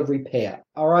state of repair.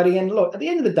 All righty, and look, at the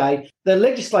end of the day, the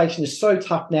legislation is so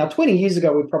tough now. 20 years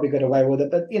ago, we probably got away with it,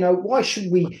 but,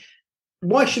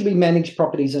 why should we manage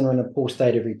properties that are in a poor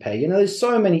state of repair? There's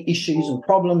so many issues and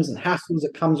problems and hassles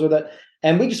that comes with it,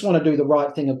 and we just want to do the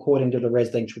right thing according to the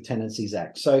Residential Tenancies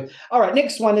Act. So, all right,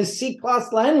 next one is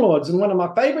C-class landlords, and one of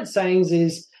my favourite sayings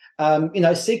is,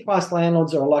 C-class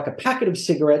landlords are like a packet of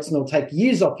cigarettes and they'll take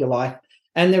years off your life.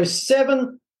 And there are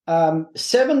 7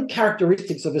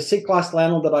 characteristics of a C-class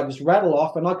landlord that I just rattle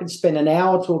off, and I could spend an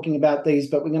hour talking about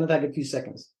these, but we're going to take a few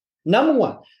seconds. Number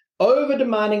 1,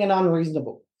 over-demanding and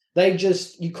unreasonable.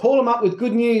 You call them up with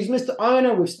good news. Mr.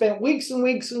 Owner, we've spent weeks and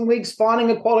weeks and weeks finding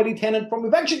a quality tenant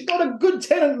we've actually got a good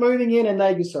tenant moving in, and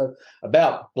they just so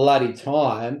about bloody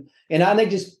time. And they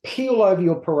just peel over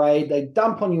your parade. They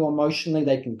dump on you emotionally.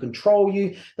 They can control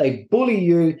you. They bully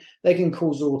you. They can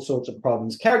cause all sorts of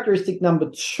problems. Characteristic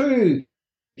number 2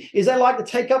 is they like to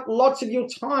take up lots of your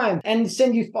time and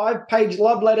send you 5-page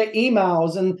love letter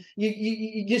emails. And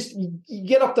you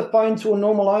get off the phone to a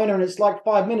normal owner and it's like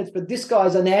 5 minutes, but this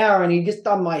guy's an hour and he just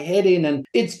done my head in. And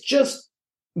it's just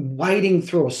wading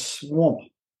through a swamp.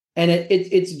 And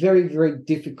it's very, very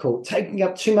difficult, taking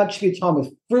up too much of your time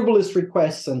with frivolous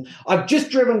requests. And I've just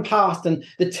driven past and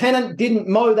the tenant didn't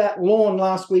mow that lawn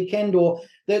last weekend, or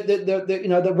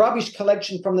the rubbish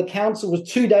collection from the council was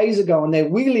 2 days ago and their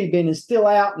wheelie bin is still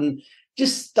out, and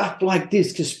just stuff like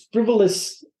this, just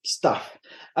frivolous stuff.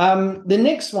 The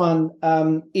next one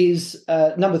is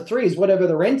number 3 is whatever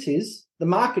the rent is, the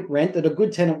market rent that a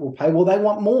good tenant will pay. Well, they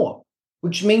want more,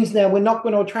 which means now we're not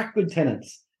going to attract good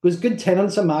tenants, because good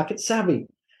tenants are market savvy.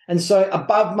 And so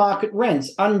above market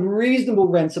rents, unreasonable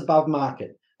rents above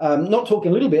market, not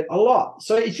talking a little bit, a lot.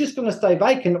 So it's just going to stay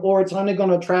vacant, or it's only going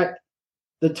to attract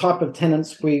the type of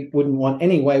tenants we wouldn't want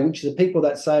anyway, which is the people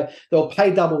that say they'll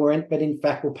pay double rent, but in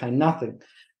fact will pay nothing.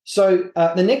 So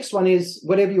the next one is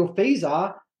whatever your fees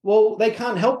are. Well, they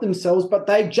can't help themselves, but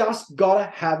they just got to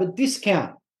have a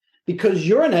discount because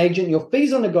you're an agent, your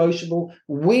fees are negotiable.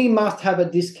 We must have a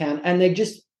discount. And they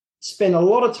just spend a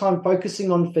lot of time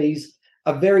focusing on fees,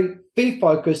 are very fee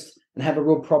focused and have a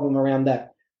real problem around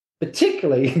that,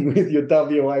 particularly with your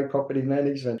WA property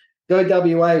management. Go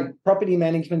WA, property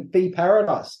management fee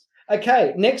paradise.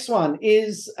 Okay, next one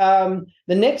is the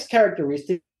next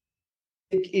characteristic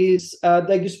is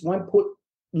they just won't put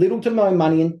little to no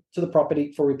money into the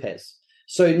property for repairs.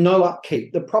 So no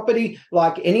upkeep. The property,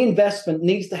 like any investment,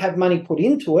 needs to have money put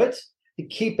into it to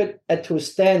keep it to a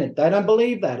standard. They don't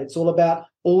believe that. It's all about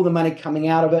all the money coming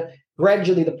out of it.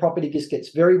 Gradually, the property just gets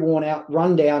very worn out,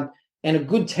 run down, and a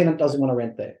good tenant doesn't want to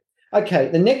rent there. Okay,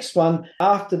 the next one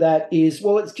after that is,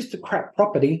 well, it's just a crap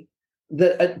property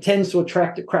that tends to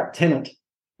attract a crap tenant.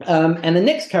 And the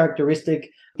next characteristic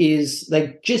is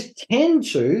they just tend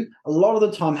to, a lot of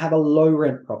the time, have a low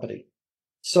rent property.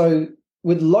 So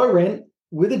with low rent,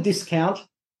 with a discount,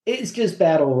 it's just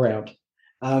bad all around.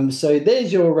 So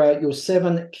there's your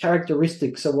 7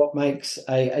 characteristics of what makes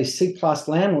a C-class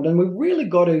landlord. And we've really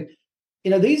got to,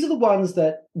 these are the ones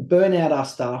that burn out our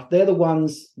staff. They're the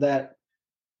ones that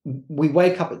we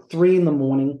wake up at 3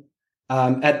 a.m.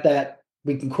 At that,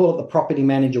 we can call it the property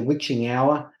manager witching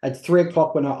hour. At 3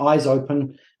 o'clock when our eyes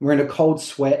open, we're in a cold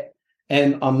sweat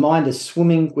and our mind is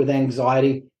swimming with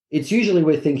anxiety. It's usually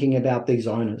we're thinking about these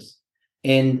owners.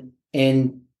 And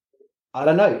I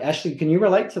don't know, Ashley, can you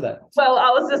relate to that? Well,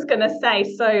 I was just going to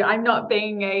say, so I'm not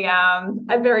being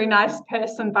a very nice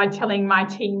person by telling my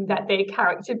team that they're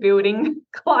character building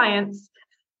clients.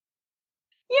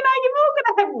 You're all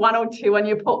going to have 1 or 2 on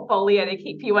your portfolio to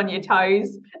keep you on your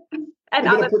toes. And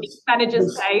other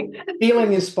managers say,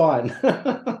 feeling is fine.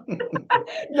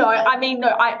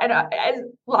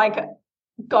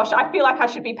 Gosh, I feel like I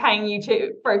should be paying you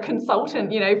for a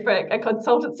consultant, for a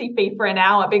consultancy fee for an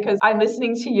hour because I'm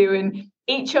listening to you and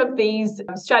each of these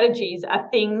strategies are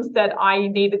things that I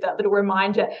needed that little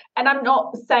reminder. And I'm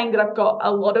not saying that I've got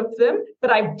a lot of them,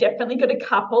 but I've definitely got a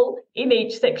couple in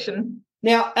each section.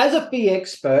 Now, as a fee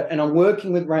expert, and I'm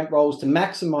working with rent rolls to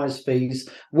maximize fees,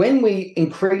 when we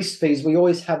increase fees, we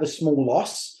always have a small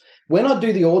loss. When I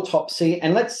do the autopsy,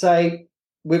 and let's say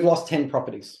we've lost 10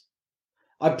 properties,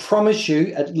 I promise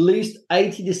you at least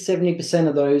 80 to 70%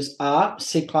 of those are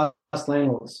C-class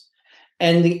landlords.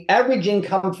 And the average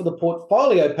income for the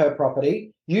portfolio per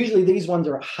property, usually these ones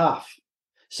are at half.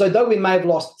 So though we may have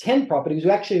lost 10 properties,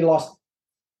 we actually lost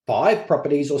 5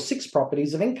 properties or 6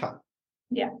 properties of income.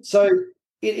 Yeah. So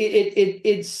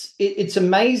it's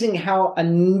amazing how a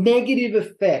negative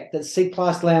effect that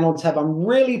C-class landlords have. I'm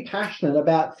really passionate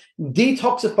about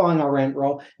detoxifying our rent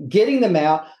roll, getting them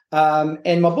out.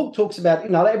 And my book talks about,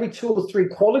 every 2 or 3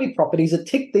 quality properties that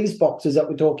tick these boxes that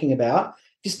we're talking about,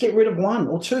 just get rid of 1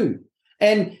 or 2.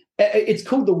 And it's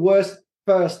called the worst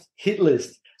first hit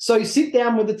list. So sit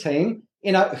down with the team,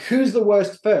 who's the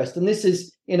worst first? And this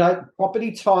is,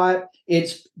 property type,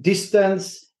 it's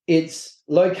distance, it's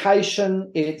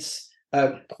location, it's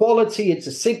quality, it's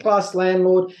a C-class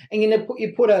landlord, and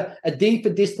you put a D for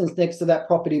distance next to that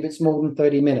property if it's more than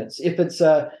 30 minutes. If it's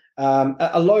a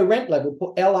low rent level,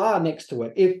 put LR next to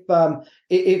it.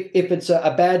 If it's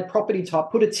a bad property type,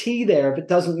 put a T there if it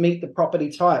doesn't meet the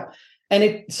property type. And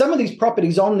if some of these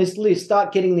properties on this list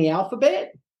start getting the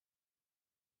alphabet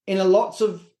in lots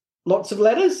of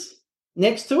letters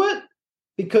next to it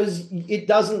because it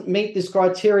doesn't meet this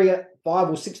criteria 5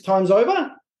 or 6 times over,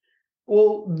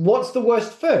 well, what's the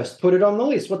worst first? Put it on the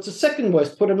list. What's the second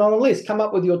worst? Put it on the list. Come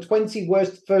up with your 20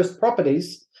 worst first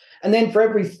properties. And then for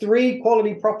every 3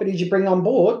 quality properties you bring on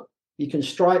board, you can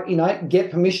strike, get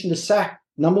permission to sack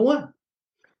number 1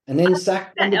 and then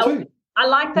sack number 2. I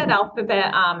like that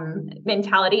alphabet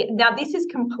mentality. Now, this is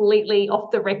completely off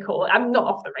the record. I'm not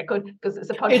off the record because it's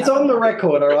a podcast. It's on the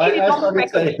record, all right? It is on the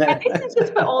record. And this is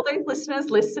just for all those listeners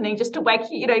listening, just to wake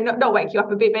you, not wake you up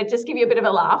a bit, but just give you a bit of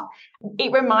a laugh.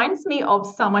 It reminds me of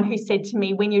someone who said to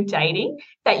me when you're dating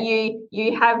that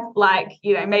you have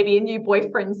maybe a new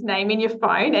boyfriend's name in your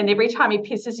phone, and every time he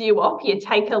pisses you off, you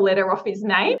take a letter off his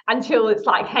name until it's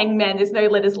like hangman, there's no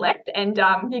letters left, and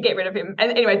you get rid of him.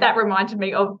 And anyway, that reminded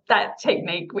me of that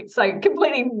technique, which so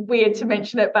completely weird to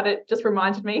mention it, but it just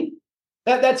reminded me.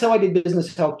 That's how I did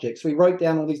business health checks. We wrote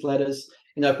down all these letters,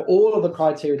 for all of the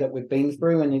criteria that we've been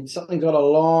through, and if something's got a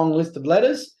long list of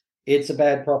letters, it's a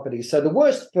bad property. So the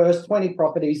worst first 20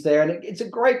 properties there, and it's a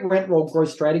great rent roll growth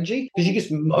strategy because you're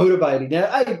just motivated. Now,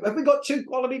 hey, have we got 2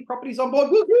 quality properties on board?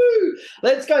 Woohoo!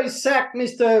 Let's go sack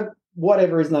Mr.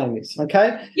 whatever his name is.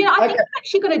 Okay. Yeah, I think I'm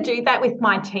actually going to do that with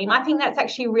my team. I think that's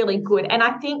actually really good. And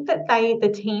I think that the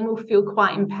team will feel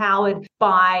quite empowered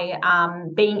by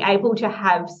being able to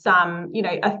have some,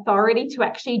 authority to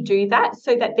actually do that,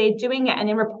 so that they're doing it and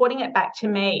then reporting it back to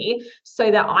me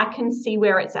so that I can see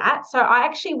where it's at. So I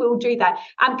actually will do that.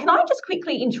 Can I just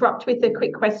quickly interrupt with a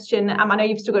quick question? I know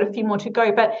you've still got a few more to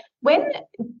go, but when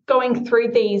going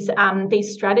through these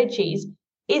strategies,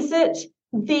 is it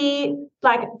the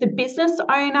business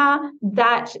owner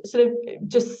that sort of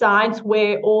decides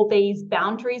where all these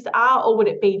boundaries are, or would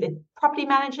it be the property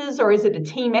managers, or is it a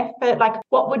team effort? Like,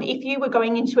 what would, if you were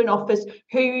going into an office,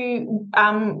 who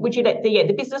would you let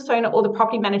the business owner or the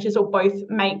property managers, or both,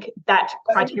 make that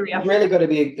criteria? It's really got to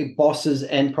be bosses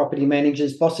and property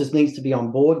managers. Bosses needs to be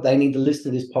on board. They need to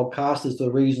listen to this podcast as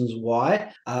the reasons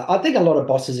why. I think a lot of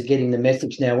bosses are getting the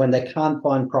message now when they can't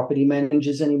find property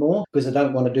managers anymore because they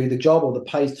don't want to do the job or the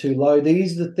pay's too low.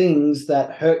 These are the things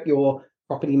that hurt your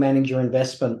property manager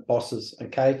investment, bosses.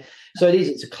 Okay. So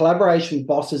it's a collaboration with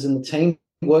bosses and the team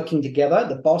working together.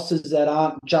 The bosses that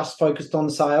aren't just focused on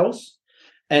sales,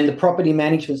 and the property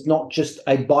management's not just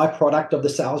a byproduct of the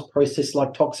sales process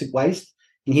like toxic waste.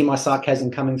 You hear my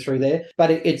sarcasm coming through there,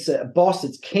 but it's a boss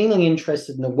that's keenly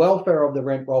interested in the welfare of the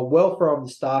rent roll, welfare of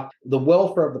the staff, the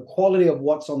welfare of the quality of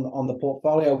what's on the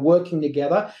portfolio, working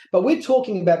together. But we're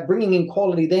talking about bringing in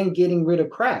quality, then getting rid of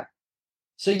crap.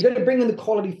 So you've got to bring in the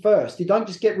quality first. You don't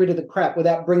just get rid of the crap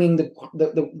without bringing the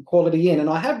quality in. And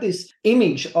I have this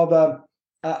image of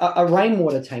a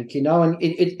rainwater tank, and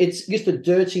it's just a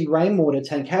dirty rainwater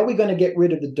tank. How are we going to get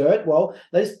rid of the dirt? Well,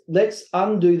 let's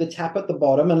undo the tap at the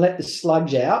bottom and let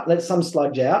some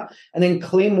sludge out, and then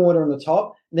clean water on the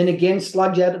top. Then again,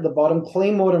 sludge out at the bottom,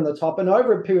 clean water on the top. And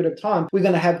over a period of time, we're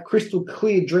going to have crystal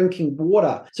clear drinking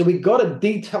water. So we've got to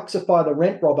detoxify the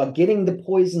rent roll by getting the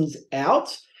poisons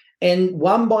out. And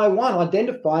one by one,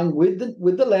 identifying with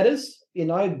the letters,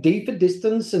 D for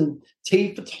distance and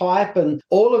T for type and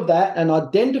all of that, and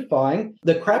identifying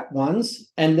the crap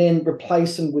ones and then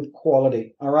replace them with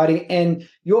quality. All righty. And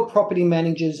your property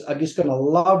managers are just going to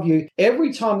love you.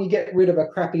 Every time you get rid of a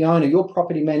crappy owner, your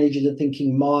property managers are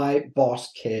thinking, my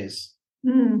boss cares.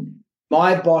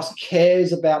 My boss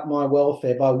cares about my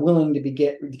welfare by willing to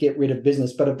get rid of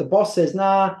business. But if the boss says,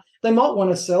 nah, they might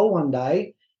want to sell one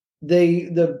day,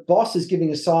 the boss is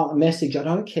giving a silent message, I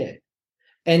don't care.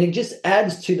 And it just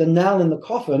adds to the nail in the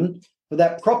coffin for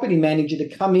that property manager to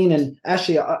come in. And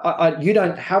actually, you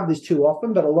don't have this too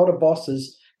often, but a lot of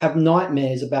bosses have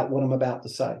nightmares about what I'm about to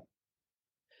say.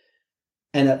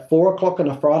 And at 4:00 on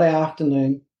a Friday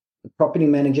afternoon, the property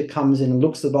manager comes in and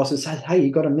looks at the boss and says, hey,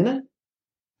 you got a minute?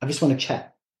 I just want to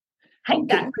chat. Hate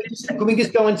that. Can we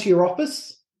just go into your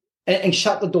office and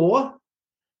shut the door?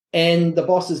 And the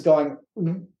boss is going,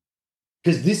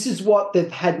 because this is what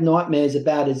they've had nightmares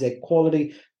about, is their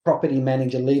quality property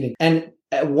manager leaving. And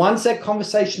once that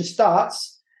conversation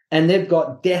starts and they've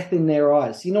got death in their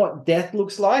eyes, you know what death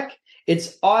looks like?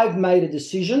 It's, I've made a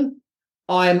decision.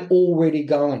 I'm already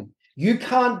going. You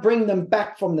can't bring them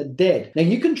back from the dead. Now,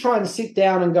 you can try and sit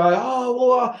down and go, oh,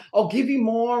 well, I'll give you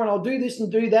more and I'll do this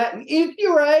and do that. And if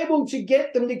you're able to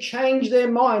get them to change their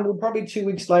mind, well, probably 2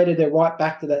 weeks later, they're right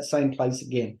back to that same place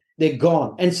again. They're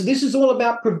gone. And so this is all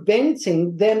about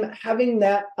preventing them having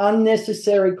that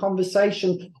unnecessary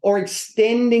conversation or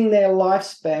extending their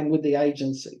lifespan with the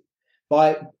agency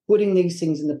by putting these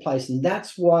things into place. And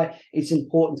that's why it's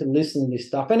important to listen to this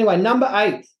stuff. Anyway, number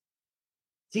 8,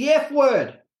 the F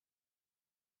word.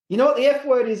 You know what the F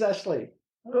word is, Ashley?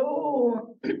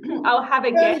 Oh, I'll have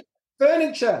a guess.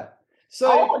 Furniture. So,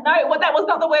 no, that was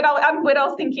not the word I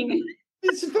was thinking.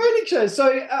 It's furniture.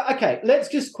 So, okay, let's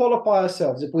just qualify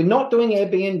ourselves. If we're not doing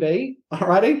Airbnb, all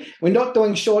righty, we're not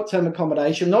doing short-term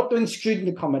accommodation, not doing student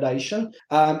accommodation,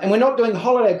 and we're not doing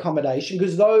holiday accommodation,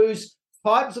 because those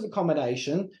types of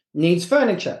accommodation needs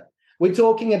furniture. We're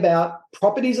talking about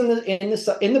properties in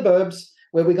the burbs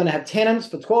where we're going to have tenants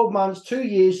for 12 months, 2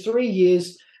 years, 3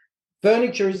 years.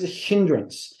 Furniture is a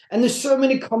hindrance. And there's so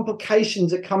many complications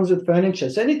that comes with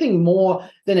furniture. So anything more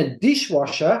than a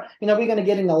dishwasher, we're going to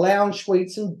get into lounge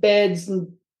suites and beds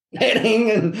and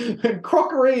bedding and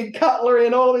crockery and cutlery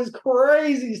and all this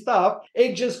crazy stuff.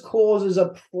 It just causes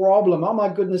a problem. Oh, my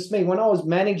goodness me. When I was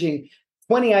managing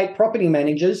 28 property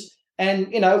managers and,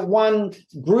 one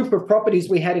group of properties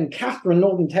we had in Catherine,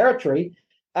 Northern Territory,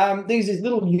 these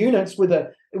little units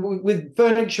with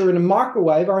furniture and a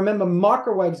microwave. I remember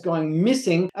microwaves going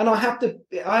missing, and I have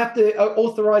to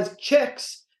authorize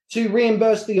checks to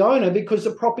reimburse the owner because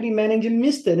the property manager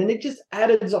missed it. And it just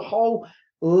added a whole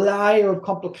layer of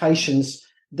complications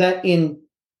that in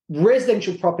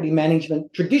residential property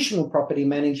management, traditional property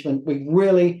management, we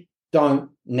really don't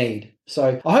need.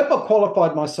 So I hope I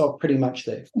qualified myself pretty much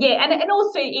there. Yeah, and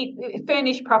also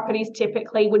furnished properties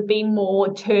typically would be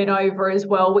more turnover as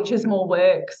well, which is more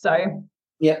work. So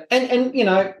yeah,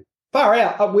 and far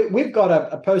out. We've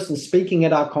got a person speaking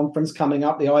at our conference coming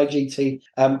up, the IGT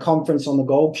conference on the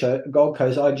Gold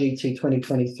Coast, IGT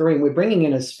 2023, and we're bringing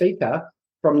in a speaker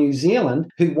from New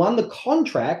Zealand who won the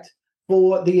contract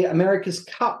for the America's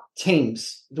Cup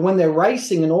teams. When they're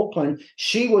racing in Auckland,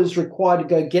 she was required to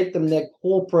go get them their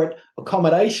corporate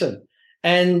accommodation.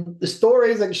 And the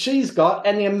stories that she's got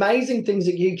and the amazing things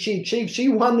that she achieved, she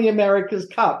won the America's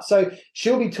Cup. So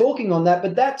she'll be talking on that.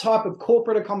 But that type of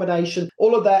corporate accommodation,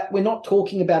 all of that, we're not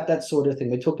talking about that sort of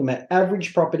thing. We're talking about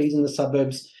average properties in the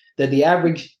suburbs that the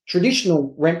average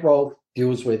traditional rent roll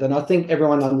deals with. And I think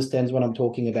everyone understands what I'm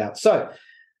talking about. So,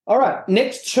 all right,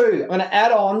 next two, I'm going to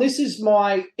add on. This is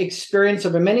my experience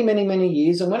over many, many, many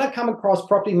years. And when I come across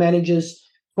property managers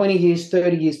 20 years,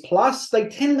 30 years plus, they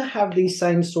tend to have these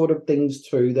same sort of things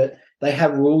too that they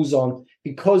have rules on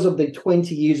because of the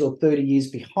 20 years or 30 years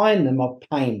behind them of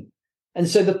pain. And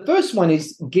so the first one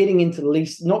is getting into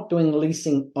not doing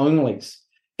leasing onlys.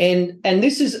 And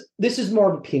this is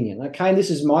more of opinion, okay? This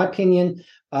is my opinion.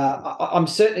 I'm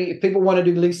certainly, if people want to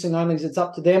do leasing onlys, it's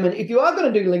up to them. And if you are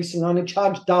going to do leasing only,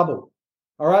 charge double.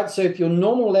 All right. So if your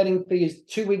normal letting fee is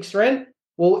 2 weeks rent,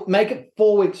 well, make it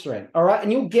 4 weeks rent. All right.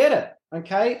 And you'll get it.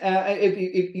 Okay.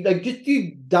 If you just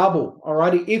do double. All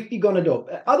right. If you're going to do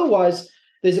it. Otherwise,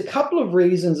 there's a couple of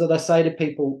reasons that I say to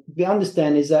people, you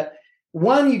understand is that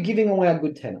one, you're giving away a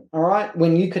good tenant. All right.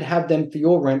 When you could have them for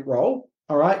your rent roll.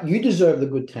 All right. You deserve the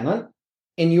good tenant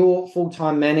in your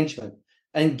full-time management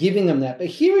and giving them that. But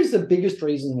here is the biggest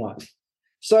reason why.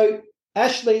 So,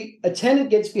 Ashley, a tenant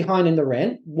gets behind in the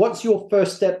rent. What's your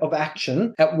first step of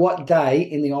action at what day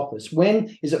in the office?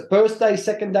 When is it? First day,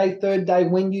 second day, third day?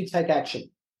 When do you take action?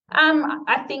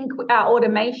 I think our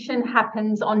automation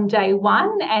happens on day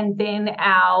one, and then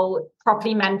our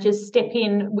property managers step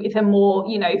in with a more,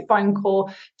 phone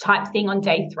call type thing on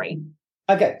day three.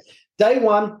 Okay. Day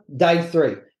one, day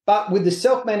three. But with the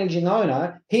self-managing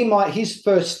owner, his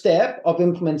first step of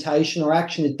implementation or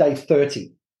action is day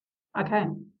 30. Okay.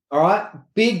 All right.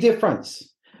 Big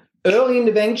difference. Early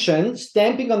intervention,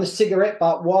 stamping on the cigarette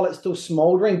butt while it's still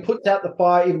smoldering, puts out the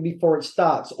fire even before it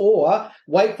starts, or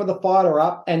wait for the fire to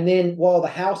erupt and then while the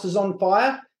house is on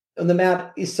fire, and the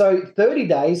amount is so 30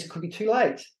 days, it could be too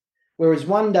late. Whereas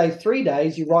 1 day, 3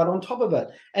 days, you're right on top of it.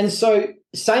 And so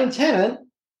same tenant,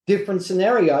 different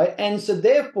scenario. And so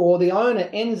therefore the owner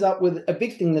ends up with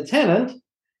evicting the tenant.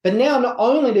 But now not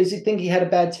only does he think he had a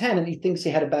bad tenant, he thinks he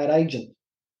had a bad agent.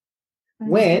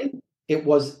 Mm-hmm. When it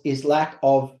was his lack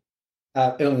of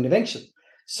early intervention.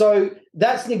 So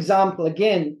that's an example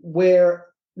again where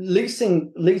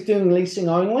doing leasing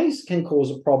onlys can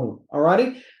cause a problem. All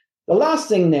righty. The last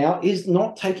thing now is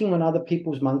not taking on other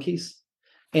people's monkeys.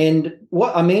 And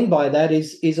what I mean by that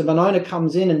is if an owner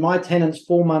comes in and my tenant's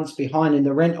 4 months behind in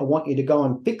the rent, I want you to go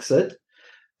and fix it.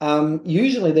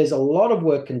 Usually there's a lot of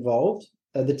work involved.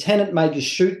 The tenant may just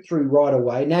shoot through right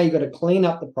away. Now you've got to clean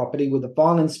up the property with a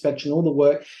final inspection, all the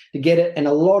work to get it, and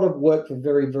a lot of work for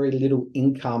very, very little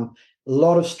income, a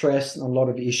lot of stress and a lot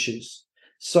of issues.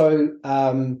 So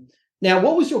now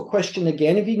what was your question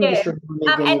again? If you can just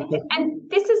remember me again. And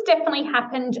this has definitely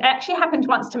happened. It actually happened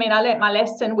once to me, and I learnt my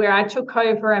lesson where I took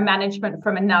over a management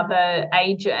from another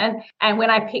agent. And when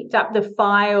I picked up the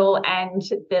file and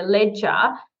the ledger,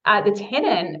 the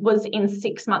tenant was in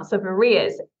 6 months of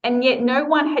arrears, and yet no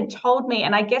one had told me.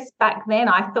 And I guess back then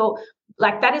I thought,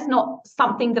 that is not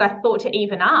something that I thought to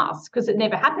even ask because it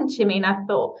never happened to me. And I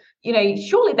thought,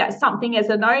 surely that's something as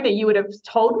an owner you would have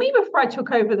told me before I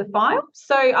took over the file.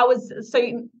 So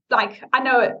I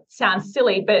know it sounds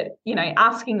silly, but,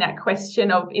 asking that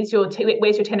question of where's your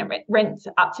tenant rent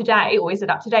up to date, or is it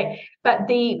up to date? But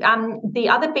the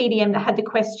other BDM that had the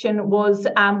question was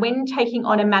when taking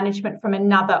on a management from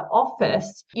another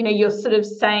office, you're sort of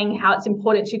saying how it's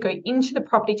important to go into the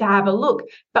property to have a look.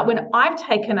 But when I've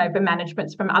taken over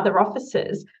managements from other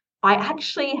offices, I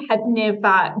actually had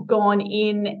never gone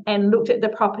in and looked at the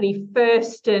property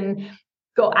first and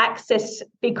got access,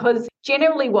 because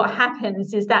generally what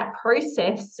happens is that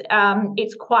process,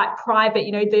 it's quite private.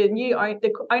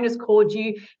 The owner's called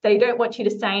you, they don't want you to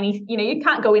say anything. You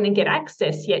can't go in and get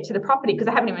access yet to the property because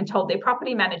they haven't even told their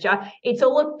property manager. It's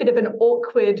all a bit of an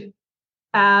awkward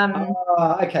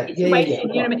okay.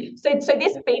 situation. You know what I mean? So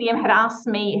this BDM had asked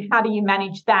me, how do you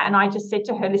manage that? And I just said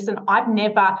to her, listen, I've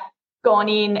never gone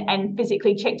in and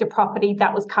physically checked a property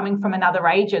that was coming from another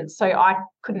agent, so I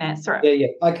couldn't answer it.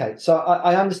 Yeah. Okay, so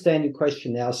I understand your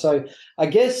question now. So I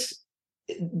guess,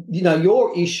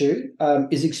 your issue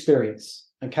is experience.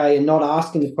 okay, and not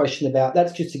asking the question about,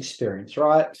 that's just experience,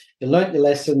 right? You learnt your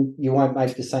lesson, you won't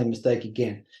make the same mistake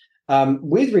again.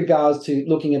 With regards to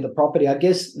looking at the property, I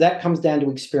guess that comes down to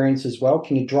experience as well.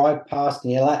 Can you drive past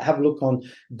and have a look on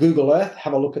Google Earth,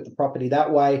 have a look at the property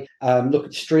that way, look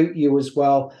at Street View as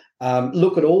well,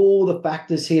 look at all the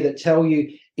factors here that tell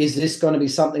you, is this going to be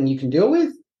something you can deal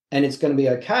with and it's going to be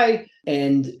okay,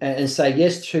 and say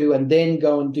yes to, and then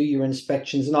go and do your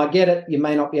inspections. And I get it, you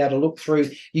may not be able to look through.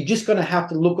 You're just going to have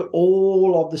to look at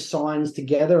all of the signs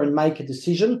together and make a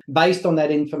decision based on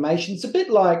that information. It's a bit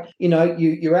like,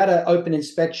 you're at an open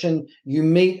inspection, you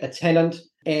meet a tenant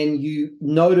and you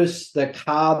notice the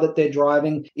car that they're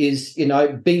driving is,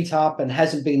 beat up and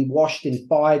hasn't been washed in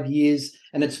 5 years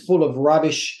and it's full of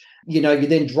rubbish. You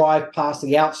then drive past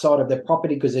the outside of their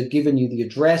property because they've given you the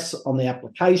address on the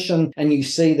application and you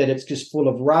see that it's just full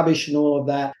of rubbish and all of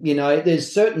that.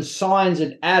 There's certain signs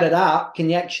that added up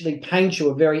can actually paint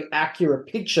you a very accurate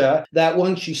picture that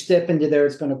once you step into there,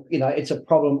 it's going to, it's a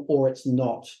problem or it's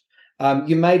not.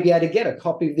 You may be able to get a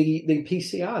copy of the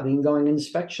PCR, the ingoing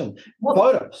inspection,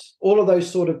 photos, all of those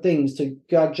sort of things to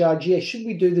go judge, should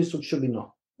we do this or should we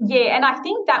not? Yeah, and I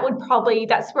think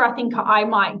that's where I think I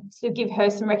might give her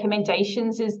some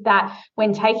recommendations, is that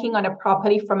when taking on a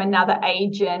property from another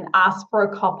agent, ask for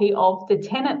a copy of the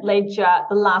tenant ledger,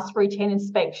 the last routine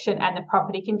inspection and the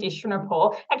property condition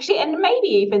report, actually, and maybe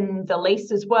even the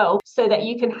lease as well, so that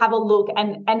you can have a look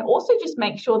and also just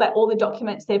make sure that all the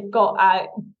documents they've got are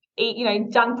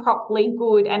done properly,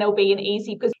 good, and it'll be an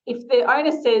easy, because if the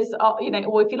owner says,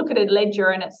 or if you look at a ledger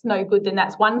and it's no good, then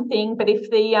that's one thing. But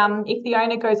if the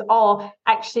owner goes,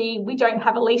 actually, we don't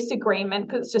have a lease agreement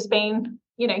because it's just been,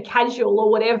 casual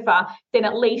or whatever, then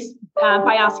at least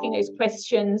by asking those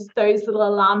questions, those little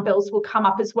alarm bells will come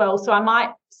up as well. So I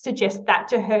might suggest that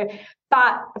to her.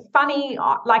 But funny,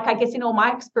 I guess in all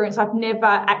my experience, I've never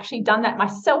actually done that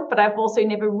myself, but I've also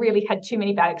never really had too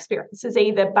many bad experiences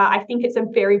either. But I think it's a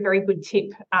very, very good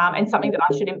tip and something that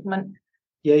I should implement.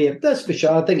 Yeah, that's for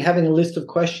sure. I think having a list of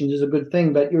questions is a good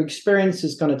thing, but your experience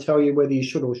is going to tell you whether you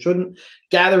should or shouldn't.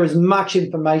 Gather as much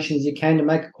information as you can to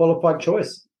make a qualified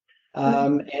choice.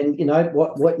 And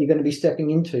what you're going to be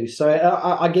stepping into. So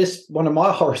I guess one of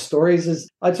my horror stories is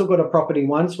I took on a property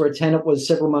once where a tenant was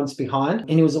several months behind,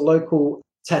 and he was a local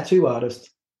tattoo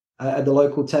artist at the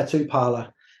local tattoo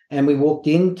parlor. And we walked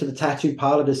into the tattoo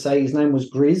parlor to say his name was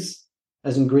Grizz,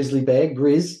 as in grizzly bear,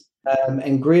 Grizz.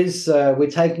 And Grizz, we're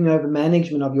taking over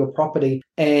management of your property,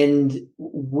 and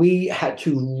we had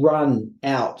to run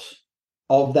out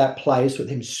of that place with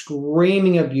him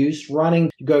screaming abuse, running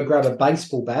to go grab a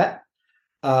baseball bat,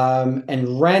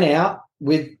 and ran out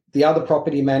with the other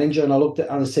property manager. And I looked at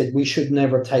him and said, we should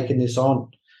never have taken this on.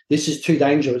 This is too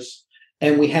dangerous.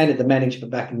 And we handed the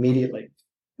management back immediately.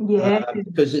 Yeah,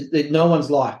 because no one's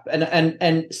life.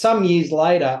 And some years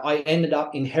later, I ended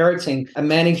up inheriting a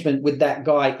management with that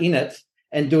guy in it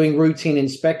and doing routine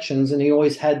inspections. And he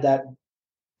always had that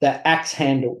axe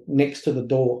handle next to the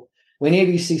door.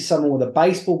 Whenever you see someone with a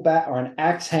baseball bat or an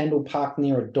axe handle parked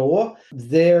near a door,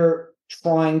 they're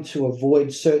trying to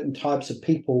avoid certain types of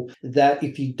people that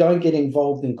if you don't get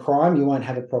involved in crime, you won't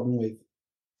have a problem with.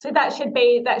 So that should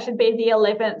be the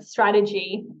 11th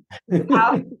strategy. Look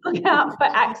out for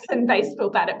axe and baseball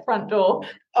bat at front door.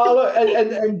 Oh, look,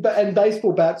 and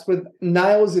baseball bats with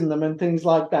nails in them and things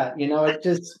like that. It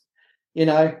just,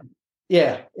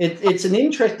 it's an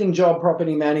interesting job,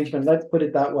 property management. Let's put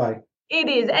it that way. It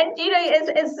is, and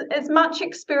as much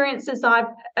experience as I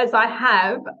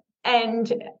have,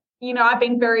 and I've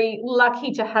been very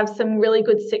lucky to have some really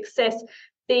good success.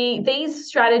 These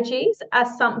strategies are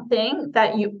something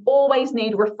that you always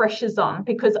need refreshers on,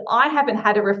 because I haven't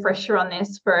had a refresher on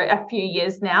this for a few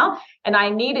years now, and I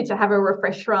needed to have a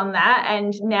refresher on that.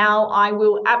 And now I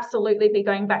will absolutely be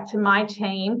going back to my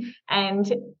team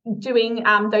and doing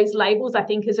those labels. I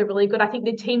think is a really good. I think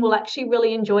the team will actually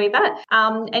really enjoy that.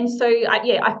 And so,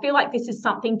 I feel like this is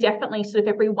something definitely sort of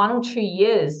every 1 or 2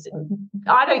 years.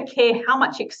 I don't care how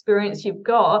much experience you've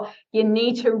got, you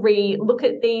need to re-look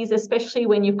at these, especially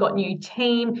when you've got new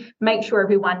team, make sure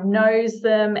everyone knows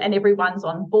them and everyone's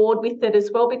on board with it as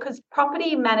well, because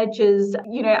property managers,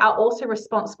 are also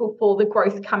responsible for the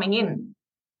growth coming in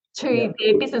to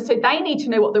their business. So they need to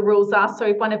know what the rules are. So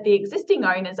if one of the existing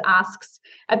owners asks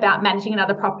about managing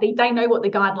another property, they know what the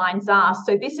guidelines are.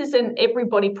 So this is an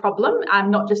everybody problem,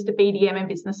 not just a BDM and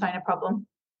business owner problem.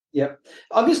 Yep.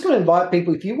 I'm just going to invite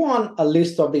people, if you want a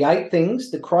list of the 8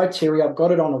 things, the criteria, I've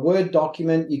got it on a Word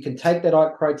document. You can take that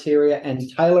 8 criteria and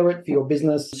tailor it for your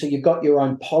business. So you've got your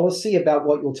own policy about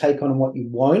what you'll take on and what you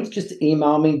won't. Just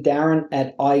email me, Darren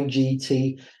at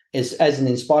IGT, as an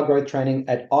Inspire Growth Training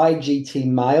at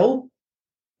IGTmail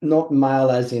not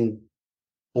mail as in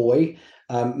boy,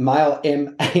 mail,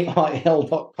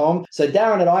 mail.com. So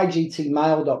Darren at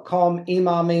igtmail.com,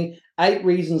 email me, 8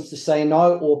 reasons to say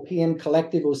no, or PM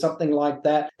Collective or something like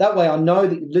that. That way I know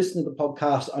that you've listened to the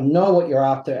podcast, I know what you're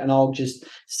after, and I'll just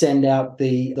send out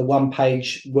the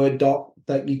one-page Word doc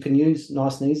that you can use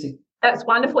nice and easy. That's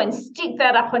wonderful. And stick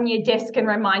that up on your desk and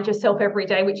remind yourself every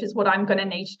day, which is what I'm going to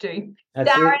need to do.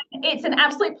 Darren, it's an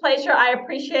absolute pleasure. I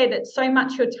appreciate it so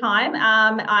much, your time.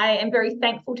 I am very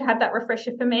thankful to have that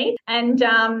refresher for me. And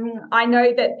I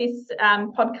know that this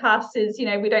podcast is,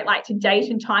 we don't like to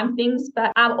date and time things,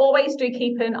 but always do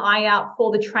keep an eye out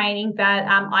for the training that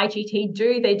IGT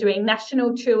do. They're doing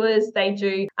national tours. They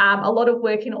do a lot of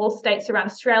work in all states around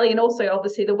Australia and also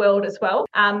obviously the world as well.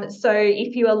 So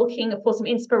if you are looking for some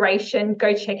inspiration,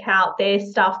 go check out their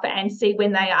stuff and see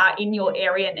when they are in your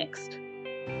area next.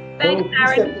 Thanks,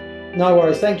 Darren. No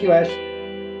worries. Thank you, Ash.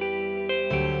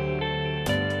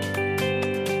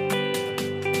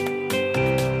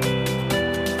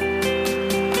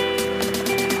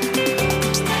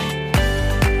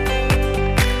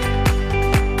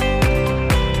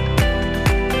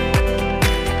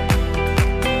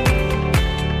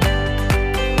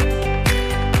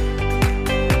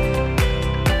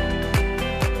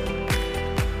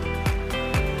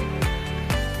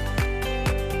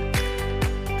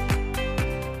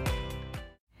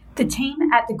 The team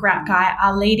at The Grout Guy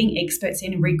are leading experts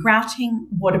in regrouting,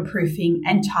 waterproofing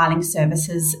and tiling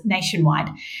services nationwide.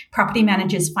 Property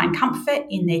managers find comfort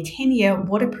in their 10-year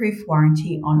waterproof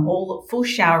warranty on all full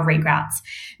shower regrouts.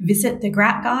 Visit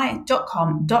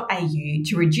thegroutguy.com.au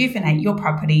to rejuvenate your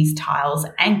property's tiles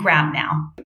and grout now.